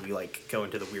that before you like go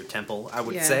into the weird temple. I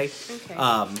would Yeah, say. okay.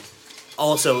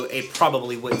 Also, it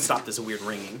probably wouldn't stop this weird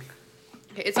ringing.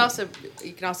 Okay, it's also,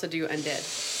 you can also do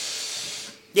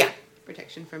undead. Yeah.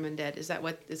 Protection from undead. Is that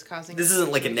what is causing This it?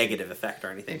 isn't like a negative effect or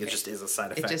anything. Okay. It just is a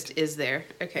side It effect. just is there.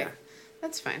 Okay. Yeah.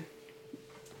 That's fine.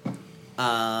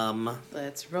 Yeah.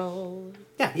 Let's roll.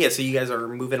 So you guys are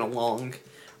moving along.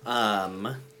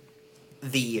 So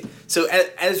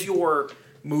as you're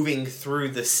moving through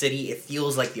the city, it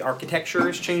feels like the architecture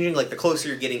is changing. Like the closer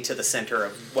you're getting to the center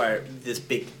of where this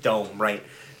big dome, right?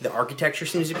 The architecture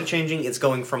seems to be changing. It's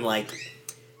going from like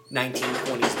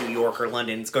 1920s New York or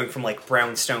London. It's going from like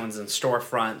brownstones and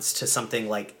storefronts to something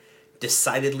like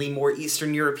decidedly more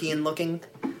Eastern European looking.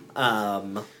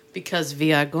 Because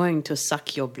we are going to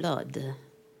suck your blood.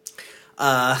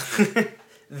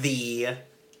 The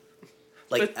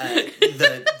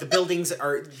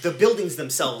buildings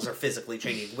themselves are physically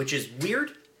changing, which is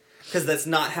weird because that's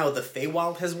not how the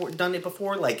Feywild has done it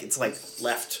before. Like it's like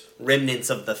left remnants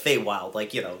of the Feywild,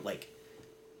 like like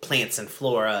plants and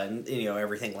flora and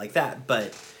everything like that,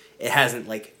 but it hasn't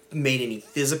like made any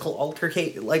physical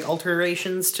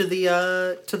alterations to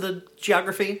the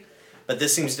geography. But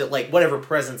this seems to like whatever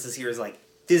presence is here is like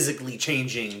physically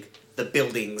changing the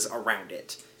buildings around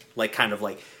it. Like, kind of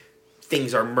like,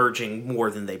 things are merging more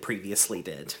than they previously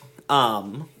did.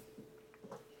 And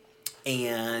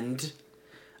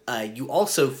you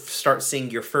also start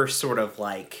seeing your first sort of,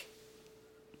 like...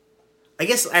 I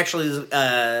guess, actually,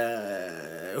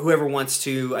 whoever wants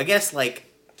to... I guess, like,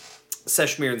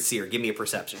 Seshmir and Seer, give me a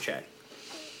perception check.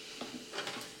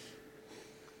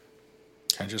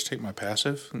 Can I just take my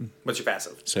passive? What's your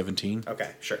passive? 17.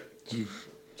 Okay, sure.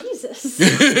 Jesus.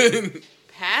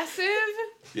 Passive?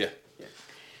 Yeah.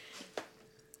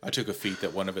 I took a feat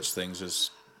that one of its things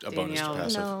is a bonus to Danielle.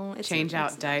 passive. No, it's Change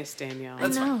out dice, Danielle.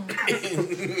 No.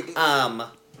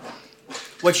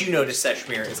 What you notice,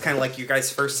 Seshmir, is kind of like your guys'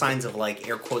 first signs of, like,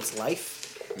 air quotes,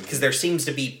 life. Because there seems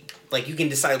to be, like, you can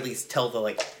decidedly tell the,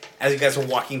 like, as you guys are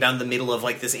walking down the middle of,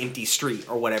 like, this empty street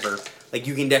or whatever, like,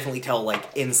 you can definitely tell, like,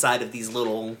 inside of these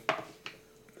little,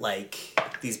 like,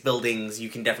 these buildings, you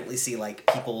can definitely see, like,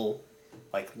 people,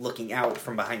 like, looking out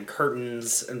from behind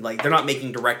curtains, and, like, they're not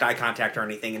making direct eye contact or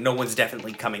anything, and no one's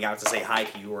definitely coming out to say hi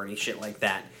to you or any shit like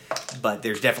that. But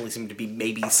there's definitely seem to be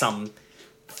maybe some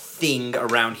thing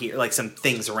around here, like, some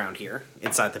things around here,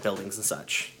 inside the buildings and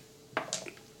such.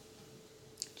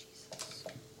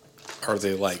 Are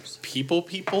they like people,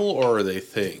 or are they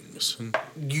things?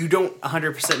 You don't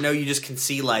 100% know, you just can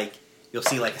see, like, you'll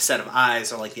see, like, a set of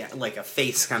eyes or, like, like a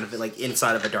face kind of, like,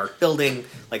 inside of a dark building,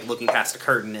 like, looking past a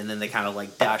curtain, and then they kind of,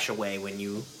 like, dash away when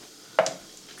you,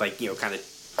 like, you know, kind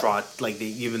of draw, like,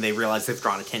 even they realize they've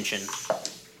drawn attention.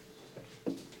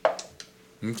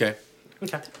 Okay.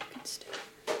 Okay.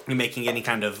 You making any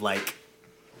kind of, like...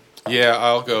 Yeah,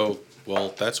 I'll go,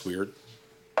 well, that's weird.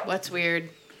 What's weird?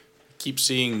 Keep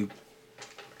seeing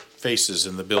faces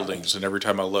in the buildings, and every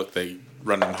time I look, they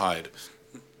run and hide.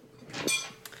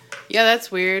 Yeah,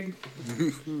 that's weird.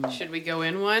 Should we go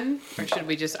in one? Or should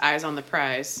we just eyes on the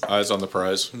prize? Eyes on the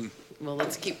prize. Well,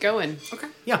 let's keep going. Okay.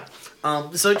 Yeah.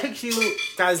 So it takes you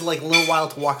guys, like, a little while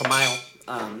to walk a mile.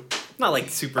 Not, like,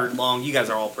 super long. You guys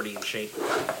are all pretty in shape.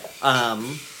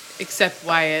 Except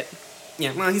Wyatt.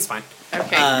 Yeah, well, he's fine.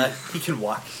 Okay. He can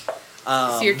walk.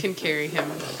 Seer can carry him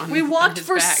on We on walked his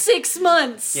for back. 6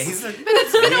 months. Yeah, he's...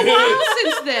 It's been a while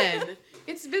since then.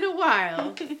 It's been a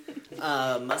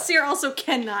while. Seer also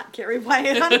cannot carry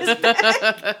Wyatt on his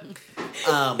back.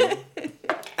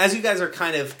 As you guys are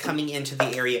kind of coming into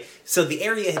the area, so the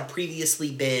area had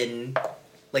previously been,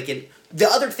 like, the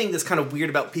other thing that's kind of weird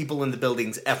about people in the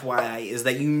buildings, FYI, is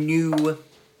that you knew,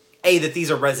 that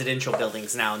these are residential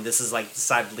buildings now, and this is, like,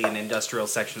 decidedly an industrial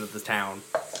section of the town.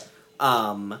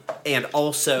 And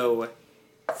also,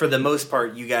 for the most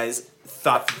part, you guys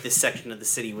thought that this section of the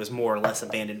city was more or less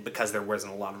abandoned because there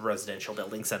wasn't a lot of residential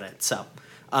buildings in it, so,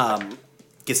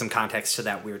 give some context to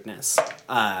that weirdness.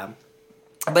 But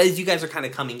as you guys are kind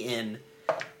of coming in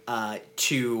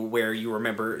to where you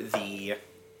remember the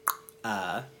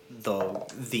trailer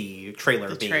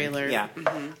The being, trailer. yeah,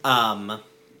 Mm-hmm.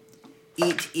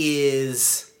 It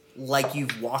is like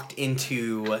you've walked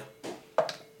into,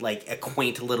 like, a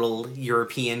quaint little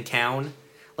European town.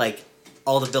 Like,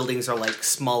 all the buildings are, like,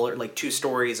 smaller, like 2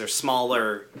 stories or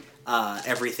smaller.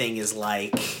 Everything is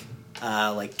like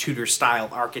Tudor style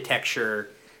architecture.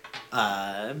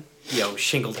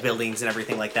 Shingled buildings and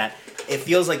everything like that. It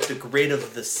feels like the grid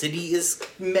of the city is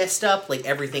messed up. Like,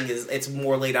 everything is, it's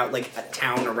more laid out like a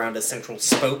town around a central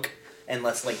spoke and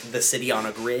less like the city on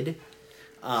a grid.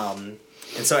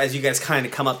 And so as you guys kind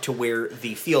of come up to where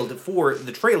the field for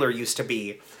the trailer used to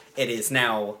be, it is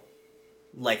now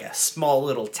like a small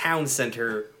little town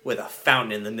center with a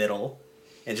fountain in the middle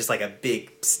and just like a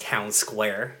big town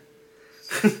square.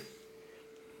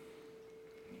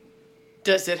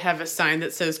 Does it have a sign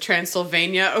that says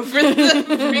Transylvania over the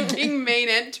freaking main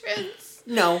entrance?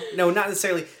 No, not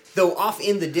necessarily. Though off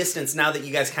in the distance, now that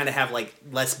you guys kind of have, like,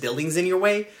 less buildings in your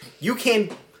way, you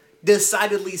can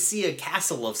decidedly see a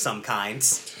castle of some kind.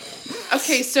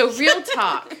 Okay, so real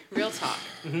talk.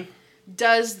 Mm-hmm.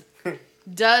 Does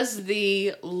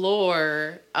the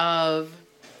lore of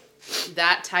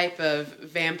that type of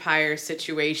vampire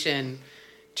situation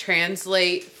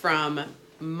translate from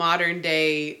modern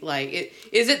day, like,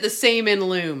 is it the same in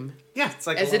Luume? Yeah, it's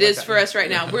like as it is for us right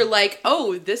now? We're like,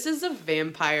 oh, this is a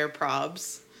vampire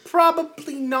probs.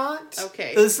 Probably not.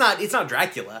 Okay. It's not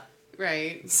Dracula.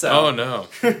 Right. So Oh, no.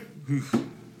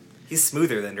 he's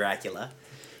smoother than Dracula.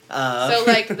 So,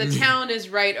 like, the town is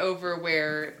right over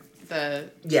where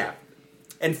the... Yeah.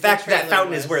 In fact, that trailer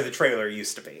fountain was. is where the trailer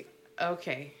used to be.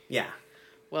 Okay. Yeah.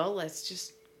 Well, let's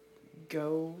just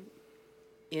go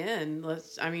in.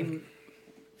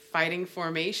 Fighting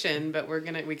formation, but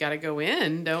we gotta go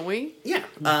in, don't we? Yeah.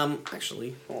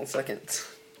 Actually, hold on a second.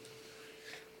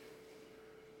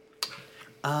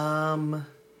 Yeah.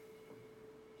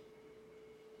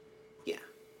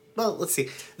 Well, let's see.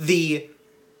 As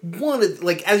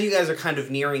you guys are kind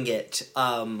of nearing it,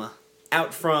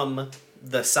 out from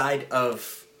the side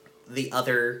of the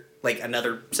other,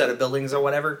 another set of buildings or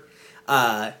whatever,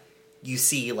 you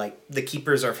see, the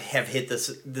keepers have hit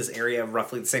this area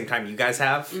roughly the same time you guys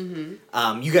have.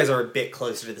 Mm-hmm. You guys are a bit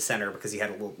closer to the center because you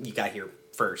got here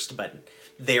first, but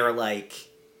they're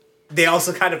they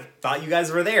also kind of thought you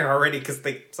guys were there already because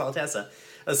they saw Tessa.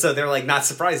 So they're not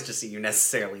surprised to see you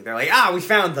necessarily. They're we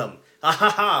found them. Ha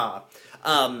ha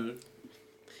ha.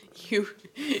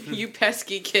 You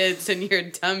pesky kids and your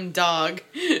dumb dog.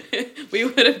 We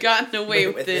would have gotten away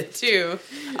with it too.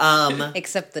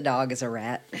 Except the dog is a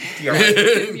rat. You're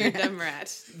right. You're a dumb rat.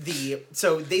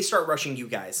 So they start rushing you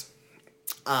guys.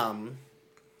 But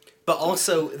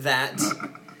also that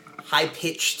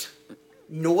high-pitched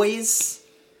noise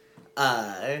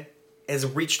has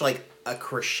reached a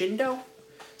crescendo.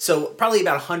 So probably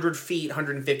about 100 feet,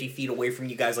 150 feet away from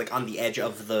you guys, on the edge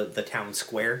of the town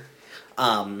square.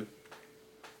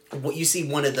 What you see,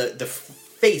 one of the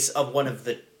face of one of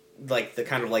the the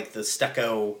kind of the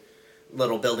stucco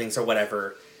little buildings or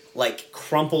whatever,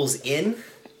 crumples in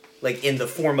the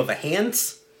form of a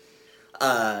hand.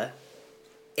 And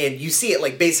you see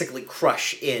it basically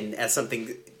crush in as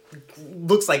something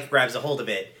looks like grabs a hold of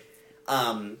it.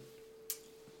 But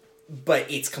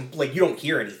it's you don't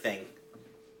hear anything.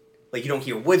 You don't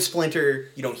hear wood splinter,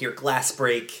 you don't hear glass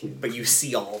break, but you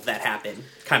see all of that happen,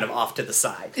 kind of off to the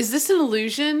side. Is this an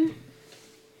illusion?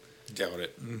 Doubt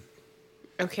it.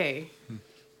 Okay.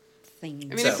 Things.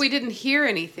 I mean, if we didn't hear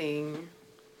anything...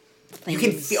 You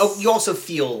can feel, you also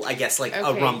feel, I guess,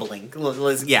 a rumbling.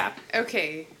 Yeah.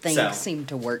 Okay. Things seem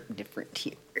to work different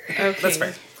here. Okay. That's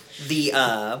fair.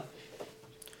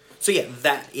 So yeah,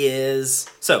 that is...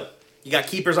 So, you got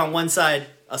keepers on one side,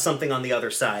 something on the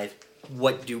other side.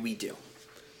 What do we do?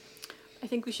 I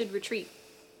think we should retreat.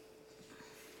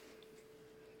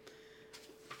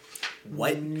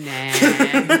 What? Nah.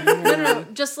 No.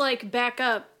 Just back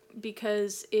up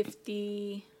because if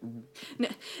the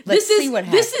Let's see what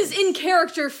happens. This is in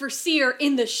character for Seer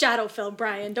in the Shadowfell,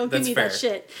 Brian. Don't give me that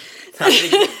shit.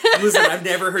 Listen, I've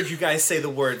never heard you guys say the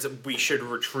words "we should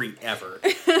retreat" ever.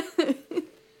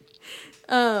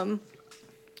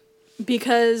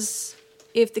 Because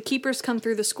if the keepers come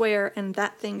through the square and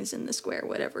that thing is in the square,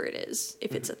 whatever it is,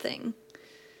 if it's a thing,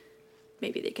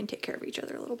 maybe they can take care of each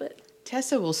other a little bit.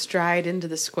 Tessa will stride into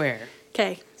the square.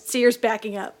 Okay, Seer's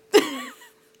backing up.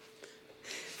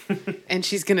 And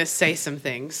she's going to say some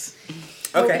things.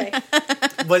 Okay.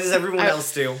 What does everyone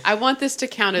else do? I want this to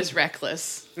count as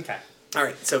reckless. Okay. All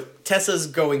right, so Tessa's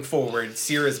going forward.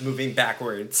 Sierra's moving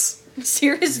backwards.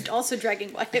 Seer is also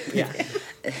dragging Wyatt. Yeah.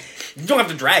 You don't have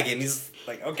to drag him. He's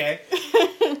okay.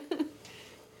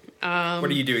 What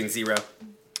are you doing, Zero?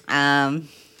 What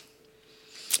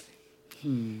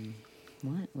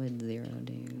would Zero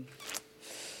do?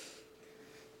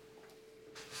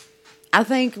 I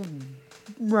think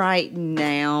right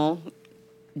now,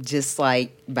 just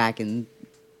backing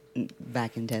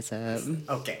Tessa up.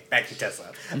 Okay, backing Tessa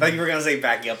up. I thought you were going to say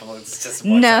backing up it's just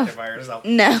one second by yourself.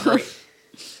 No. Great.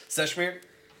 Seshmir?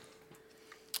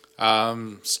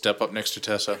 Step up next to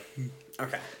Tessa.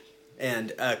 Okay.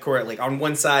 And Cora, on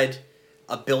one side,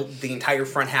 the entire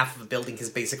front half of a building has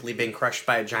basically been crushed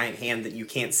by a giant hand that you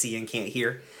can't see and can't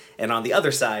hear. And on the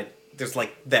other side, there's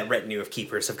that retinue of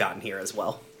keepers have gotten here as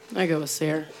well. I go with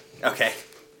Sarah. Okay.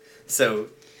 So,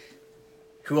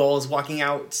 who all is walking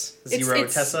out? Zero,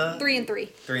 it's Tessa? 3 and 3.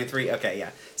 3 and 3? Okay,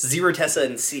 yeah. So Zero, Tessa,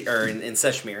 and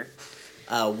Seshmir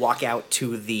walk out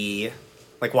to the...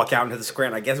 walk out into the square,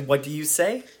 and I guess, what do you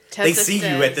say? Tessa they see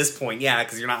says, you at this point, yeah,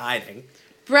 because you're not hiding.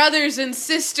 Brothers and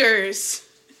sisters,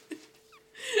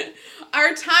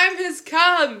 our time has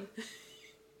come.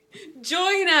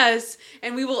 Join us,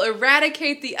 and we will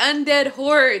eradicate the undead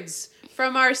hordes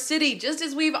from our city, just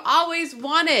as we've always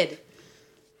wanted.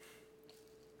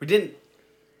 We didn't,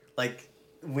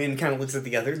 Wynn kind of looks at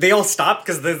the other. They all stop,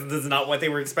 because this is not what they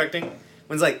were expecting.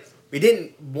 Wynn's we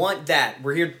didn't want that.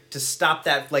 We're here to stop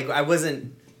that. I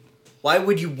wasn't... Why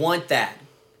would you want that?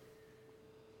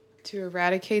 To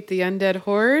eradicate the undead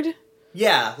horde?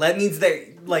 Yeah, that means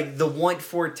that, the want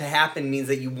for it to happen means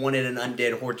that you wanted an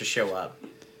undead horde to show up.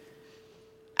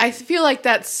 I feel like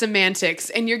that's semantics,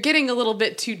 and you're getting a little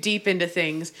bit too deep into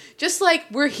things. Just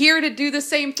we're here to do the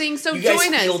same thing, so you guys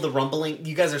join us. feel the rumbling?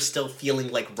 You guys are still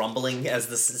feeling rumbling as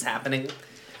this is happening?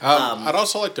 I'd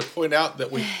also like to point out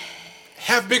that we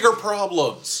have bigger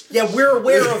problems. Yeah, we're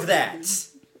aware of that.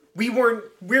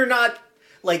 We're not...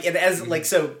 like it as like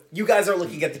so you guys are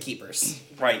looking at the keepers,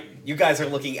 right? You guys are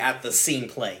looking at the scene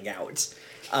playing out.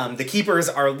 The keepers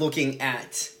are looking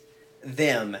at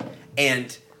them,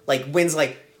 and like Wynn's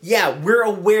like, yeah, we're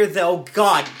aware though.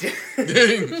 God.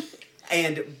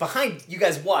 And behind you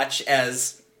guys watch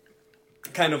as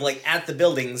kind of like at the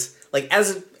buildings, like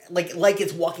as like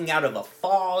it's walking out of a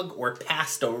fog or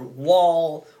past a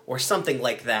wall or something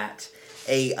like that.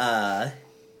 A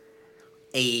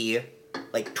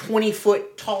like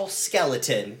 20-foot tall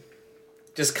skeleton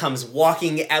just comes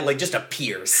walking at like just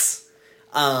appears.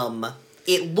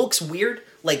 It looks weird.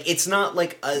 Like it's not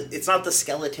the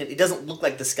skeleton. It doesn't look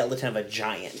like the skeleton of a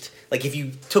giant. Like if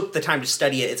you took the time to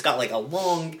study it, it's got like a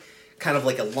long, kind of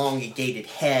like a elongated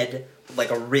head,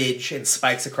 like a ridge and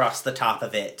spikes across the top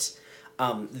of it.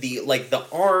 The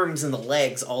arms and the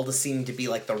legs all just seem to be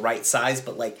like the right size,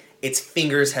 but like its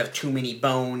fingers have too many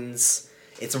bones.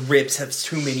 Its ribs have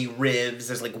too many ribs.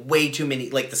 There's like way too many.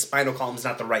 Like the spinal column's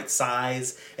not the right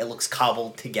size. It looks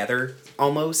cobbled together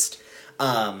almost.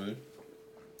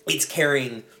 It's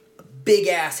carrying a big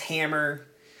ass hammer.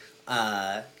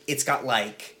 It's got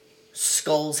like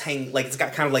skulls hanging, like it's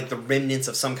got kind of like the remnants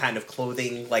of some kind of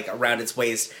clothing like around its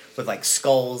waist with like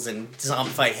skulls and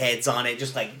zombified heads on it,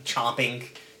 just like chomping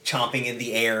in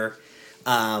the air.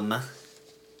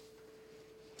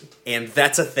 And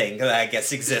that's a thing that I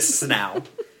guess exists now.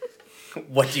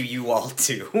 What do you all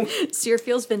do? Seer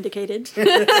feels vindicated.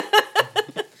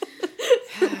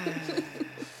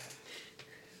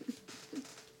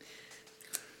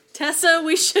 Tessa,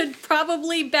 we should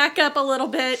probably back up a little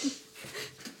bit.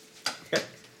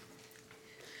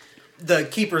 The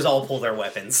keepers all pull their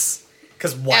weapons.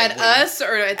 Because why? At us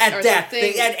or at that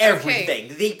thing? thing? At everything.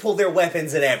 Okay. They pull their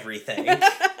weapons at everything.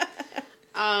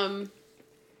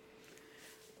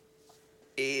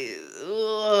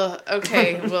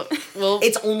 Okay. Well.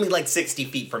 It's only like 60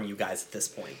 feet from you guys at this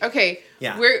point. Okay.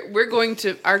 Yeah. We're going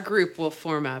to, our group will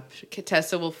form up.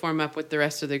 Tessa will form up with the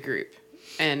rest of the group,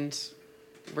 and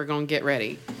we're going to get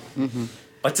ready. Mm-hmm.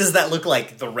 What does that look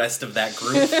like? The rest of that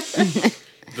group.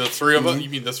 The three of us? You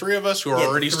mean the three of us who are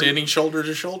already standing shoulder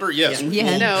to shoulder? Yes.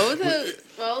 Yeah. No,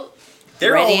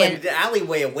 They're Ready all in and- the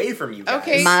alleyway away from you guys.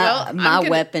 Okay. My Well, I'm my gonna-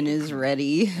 weapon is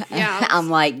ready. Yeah, I'm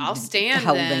like I'll stand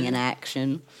holding then. an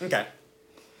action. Okay.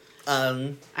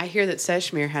 I hear that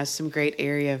Seshmir has some great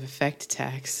area of effect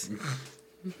attacks.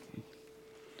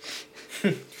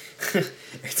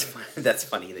 It's fun. That's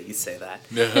funny that you say that.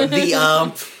 Yeah.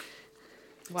 The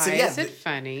Why So, yeah, is it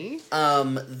funny?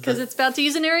 Because it's about to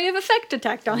use an area of effect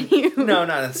attack on you. No,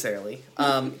 not necessarily.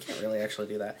 You can't really actually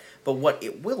do that. But what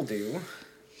it will do,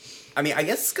 I mean, I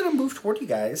guess it's gonna move toward you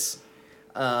guys.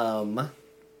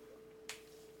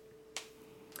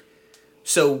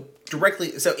 So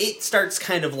it starts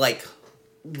kind of like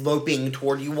loping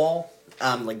toward you all,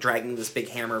 like dragging this big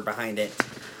hammer behind it,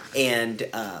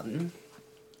 and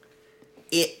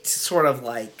it sort of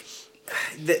like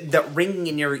the ringing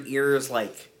in your ears,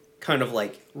 like kind of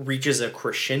like reaches a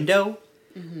crescendo,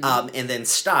 and then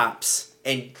stops.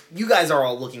 And you guys are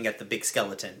all looking at the big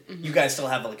skeleton. Mm-hmm. You guys still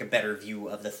have like a better view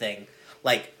of the thing.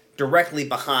 Like directly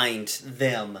behind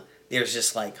them, there's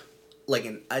just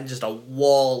just a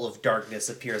wall of darkness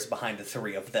appears behind the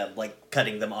three of them, like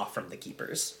cutting them off from the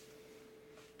keepers.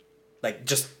 Like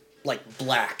just like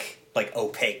black, like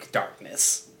opaque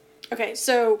darkness. Okay,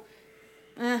 so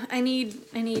I need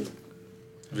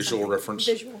Visual reference.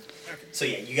 visual. So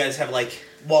yeah, you guys have like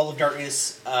wall of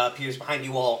darkness appears behind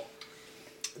you all.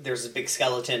 There's a big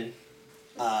skeleton.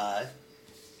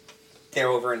 They're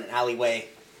over in an alleyway.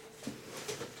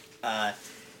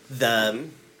 The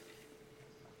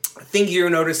thing you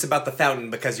notice about the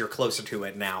fountain, because you're closer to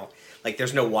it now, like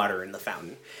there's no water in the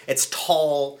fountain. It's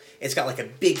tall. It's got like a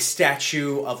big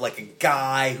statue of like a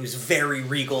guy who's very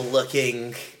regal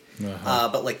looking.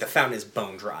 But like the fountain is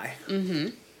bone dry. Mm-hmm.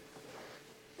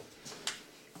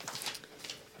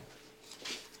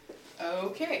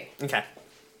 Okay. Okay.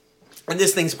 And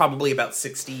this thing's probably about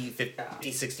 60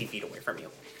 feet away from you.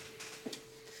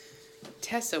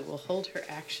 Tessa will hold her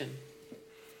action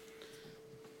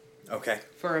Okay.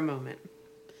 for a moment.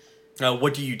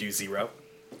 What do you do, Zero?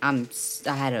 I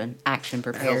had an action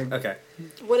prepared. Okay.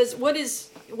 What is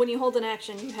when you hold an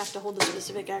action, you have to hold a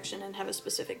specific action and have a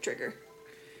specific trigger.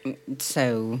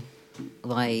 So,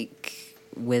 like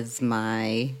with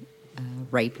my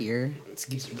rapier,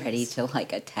 ready to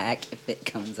like attack if it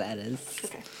comes at us.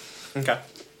 Okay. Okay.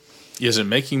 Is it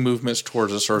making movements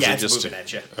towards us, or is Yeah, it it's just moving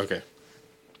at you. Okay.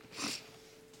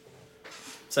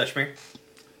 Seshmir?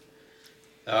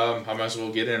 I might as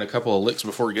well get in a couple of licks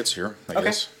before it gets here, I Okay.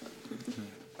 guess.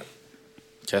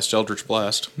 Cast Eldritch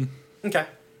Blast. Okay.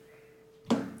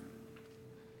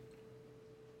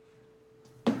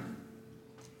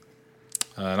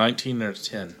 19 or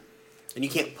 10. And you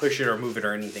can't push it or move it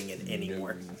or anything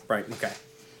anymore. Right, okay.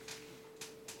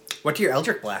 What do your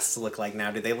Eldritch Blasts look like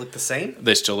now? Do they look the same?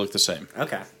 They still look the same.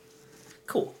 Okay.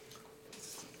 Cool.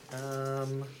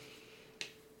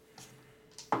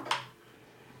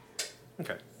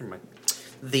 Okay, never mind.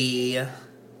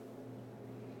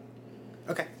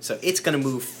 Okay, so it's gonna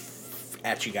move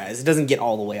at you guys. It doesn't get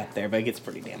all the way up there, but it gets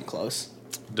pretty damn close.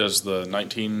 Does the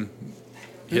 19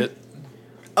 hit?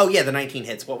 Oh yeah, the 19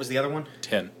 hits. What was the other one?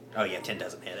 10. Oh yeah, 10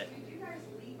 doesn't hit it.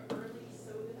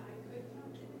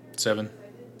 7.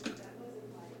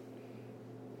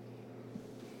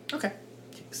 Okay.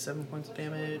 Take 7 points of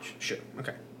damage. Sure,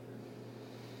 okay.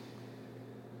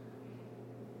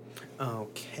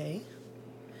 Okay.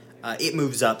 It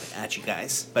moves up at you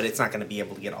guys, but it's not going to be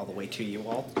able to get all the way to you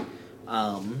all.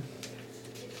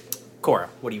 Cora,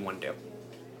 what do you want to do?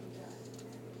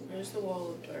 Where's the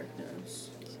wall of darkness?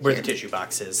 Where the tissue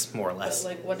box is, more or less. But,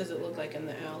 like, what does it look like in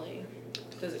the alley?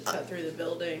 Does it cut through the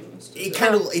buildings?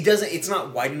 It's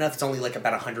not wide enough. It's only like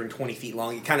about 120 feet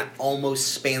long. It kind of almost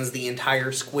spans the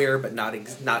entire square, but not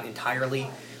entirely.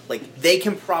 Like, they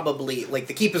can probably, like,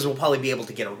 the Keepers will probably be able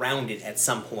to get around it at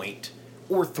some point,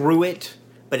 or through it,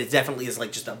 but it definitely is,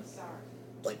 like, just a,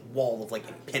 like, wall of, like,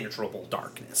 impenetrable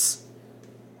darkness.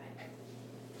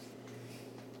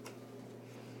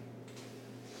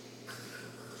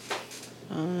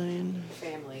 Fine.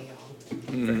 Family,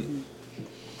 y'all.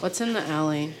 What's in the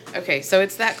alley? Okay, so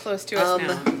it's that close to us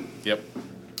now. Yep.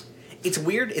 It's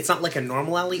weird. It's not like a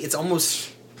normal alley. It's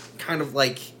almost kind of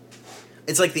like,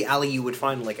 it's like the alley you would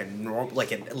find like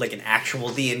an actual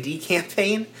D&D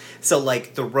campaign. So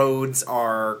like the roads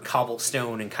are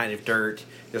cobblestone and kind of dirt.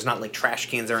 There's not like trash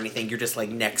cans or anything. You're just like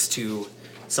next to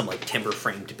some like timber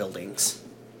framed buildings.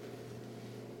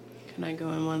 Can I go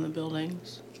in one of the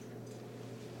buildings?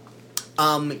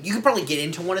 You could probably get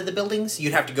into one of the buildings.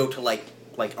 You'd have to go to like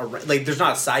there's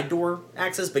not a side door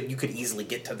access, but you could easily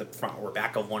get to the front or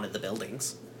back of one of the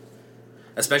buildings.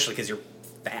 Especially because you're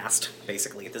fast,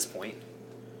 basically, at this point.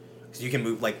 Because you can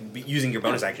move, like, using your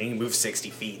bonus action, you can move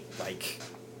 60 feet. Like,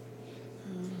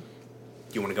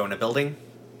 do you want to go in a building?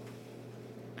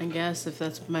 I guess if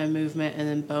that's my movement and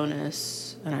then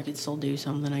bonus, and I could still do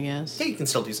something, I guess. Yeah, you can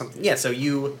still do something. Yeah, so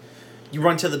you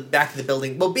run to the back of the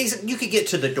building. Well, basically, you could get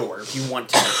to the door if you want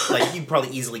to. Like, you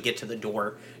probably easily get to the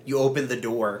door. You open the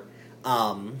door,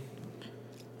 and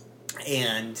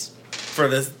for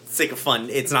the sake of fun,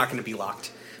 it's not going to be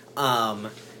locked.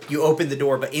 You open the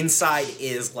door, but inside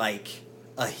is, like,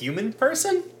 a human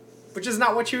person, which is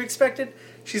not what you expected.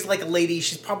 She's like a lady.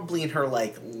 She's probably in her,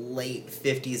 like, late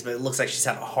 50s, but it looks like she's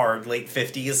had a hard late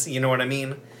 50s. You know what I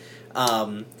mean?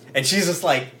 And she's just,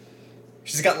 like,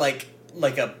 she's got, like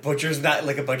a butcher's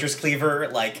cleaver,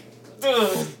 like,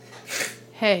 ugh.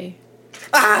 Hey.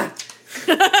 Ah!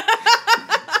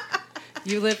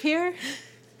 You live here?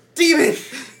 Demon!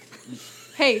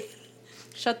 Hey,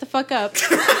 shut the fuck up.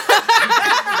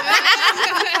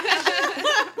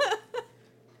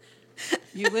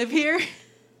 You live here?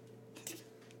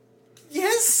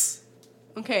 Yes!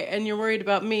 Okay, and you're worried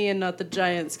about me and not the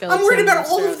giant skeleton. I'm worried about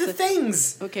all monster of the outside.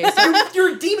 things! Okay, so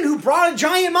You're a demon who brought a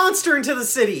giant monster into the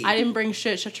city! I didn't bring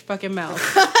shit. Shut your fucking mouth.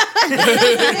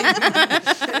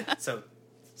 So,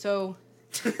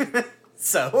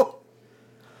 So,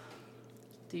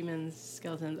 demons,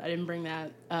 skeletons. I didn't bring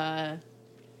that.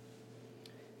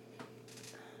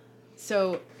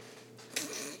 So,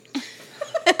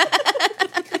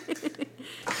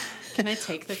 can I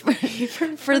take the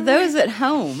cleaver? For those at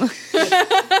home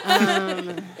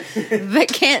that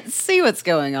can't see what's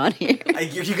going on here. are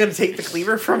you gonna take the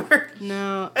cleaver from her?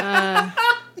 No.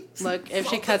 Look, if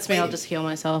she cuts me, I'll just heal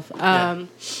myself.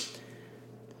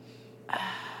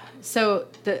 So,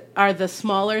 are the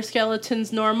smaller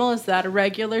skeletons normal? Is that a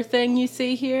regular thing you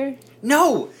see here?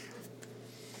 No!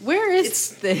 Where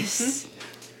is this?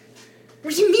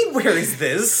 What do you mean, where is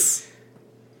this?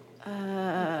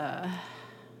 Are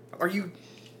you...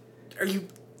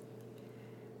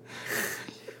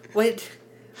 What?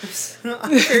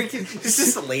 I'm very confused. It's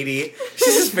just a lady.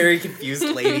 She's just a very confused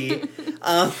lady.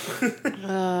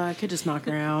 I could just knock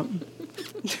her out.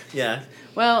 Yeah.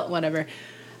 Well, whatever.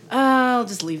 I'll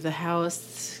just leave the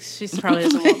house. She probably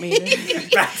doesn't want me to.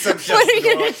 Backs up, shuts the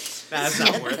door. That's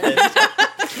not worth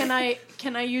it.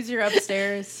 Can I use your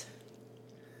upstairs?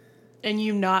 And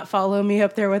you not follow me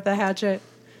up there with the hatchet?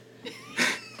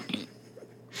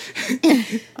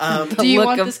 Do you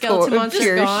want the skeleton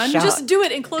monster gone? Just do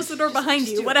it and close the door behind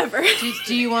you. Whatever.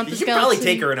 Do you want the You can skeleton? probably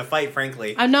take her in a fight,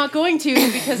 frankly. I'm not going to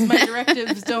because my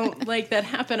directives don't like that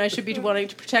happen. I should be wanting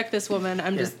to protect this woman.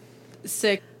 I'm just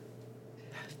sick.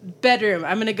 bedroom.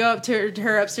 I'm gonna go up to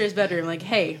her upstairs bedroom. Like,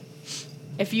 hey,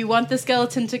 if you want the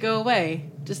skeleton to go away,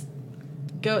 just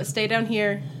stay down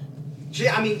here.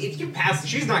 If you pass,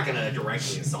 she's not gonna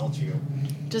directly assault you.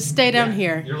 Just stay down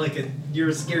here. You're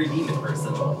a scary demon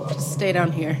person. Just stay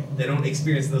down here. They don't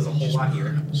experience those a whole lot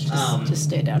here. Just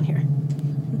stay down here.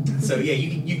 So yeah,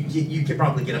 you could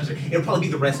probably get upstairs. It'll probably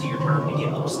be the rest of your turn to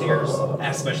get upstairs,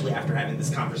 especially after having this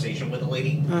conversation with a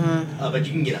lady. But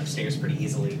you can get upstairs pretty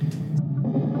easily.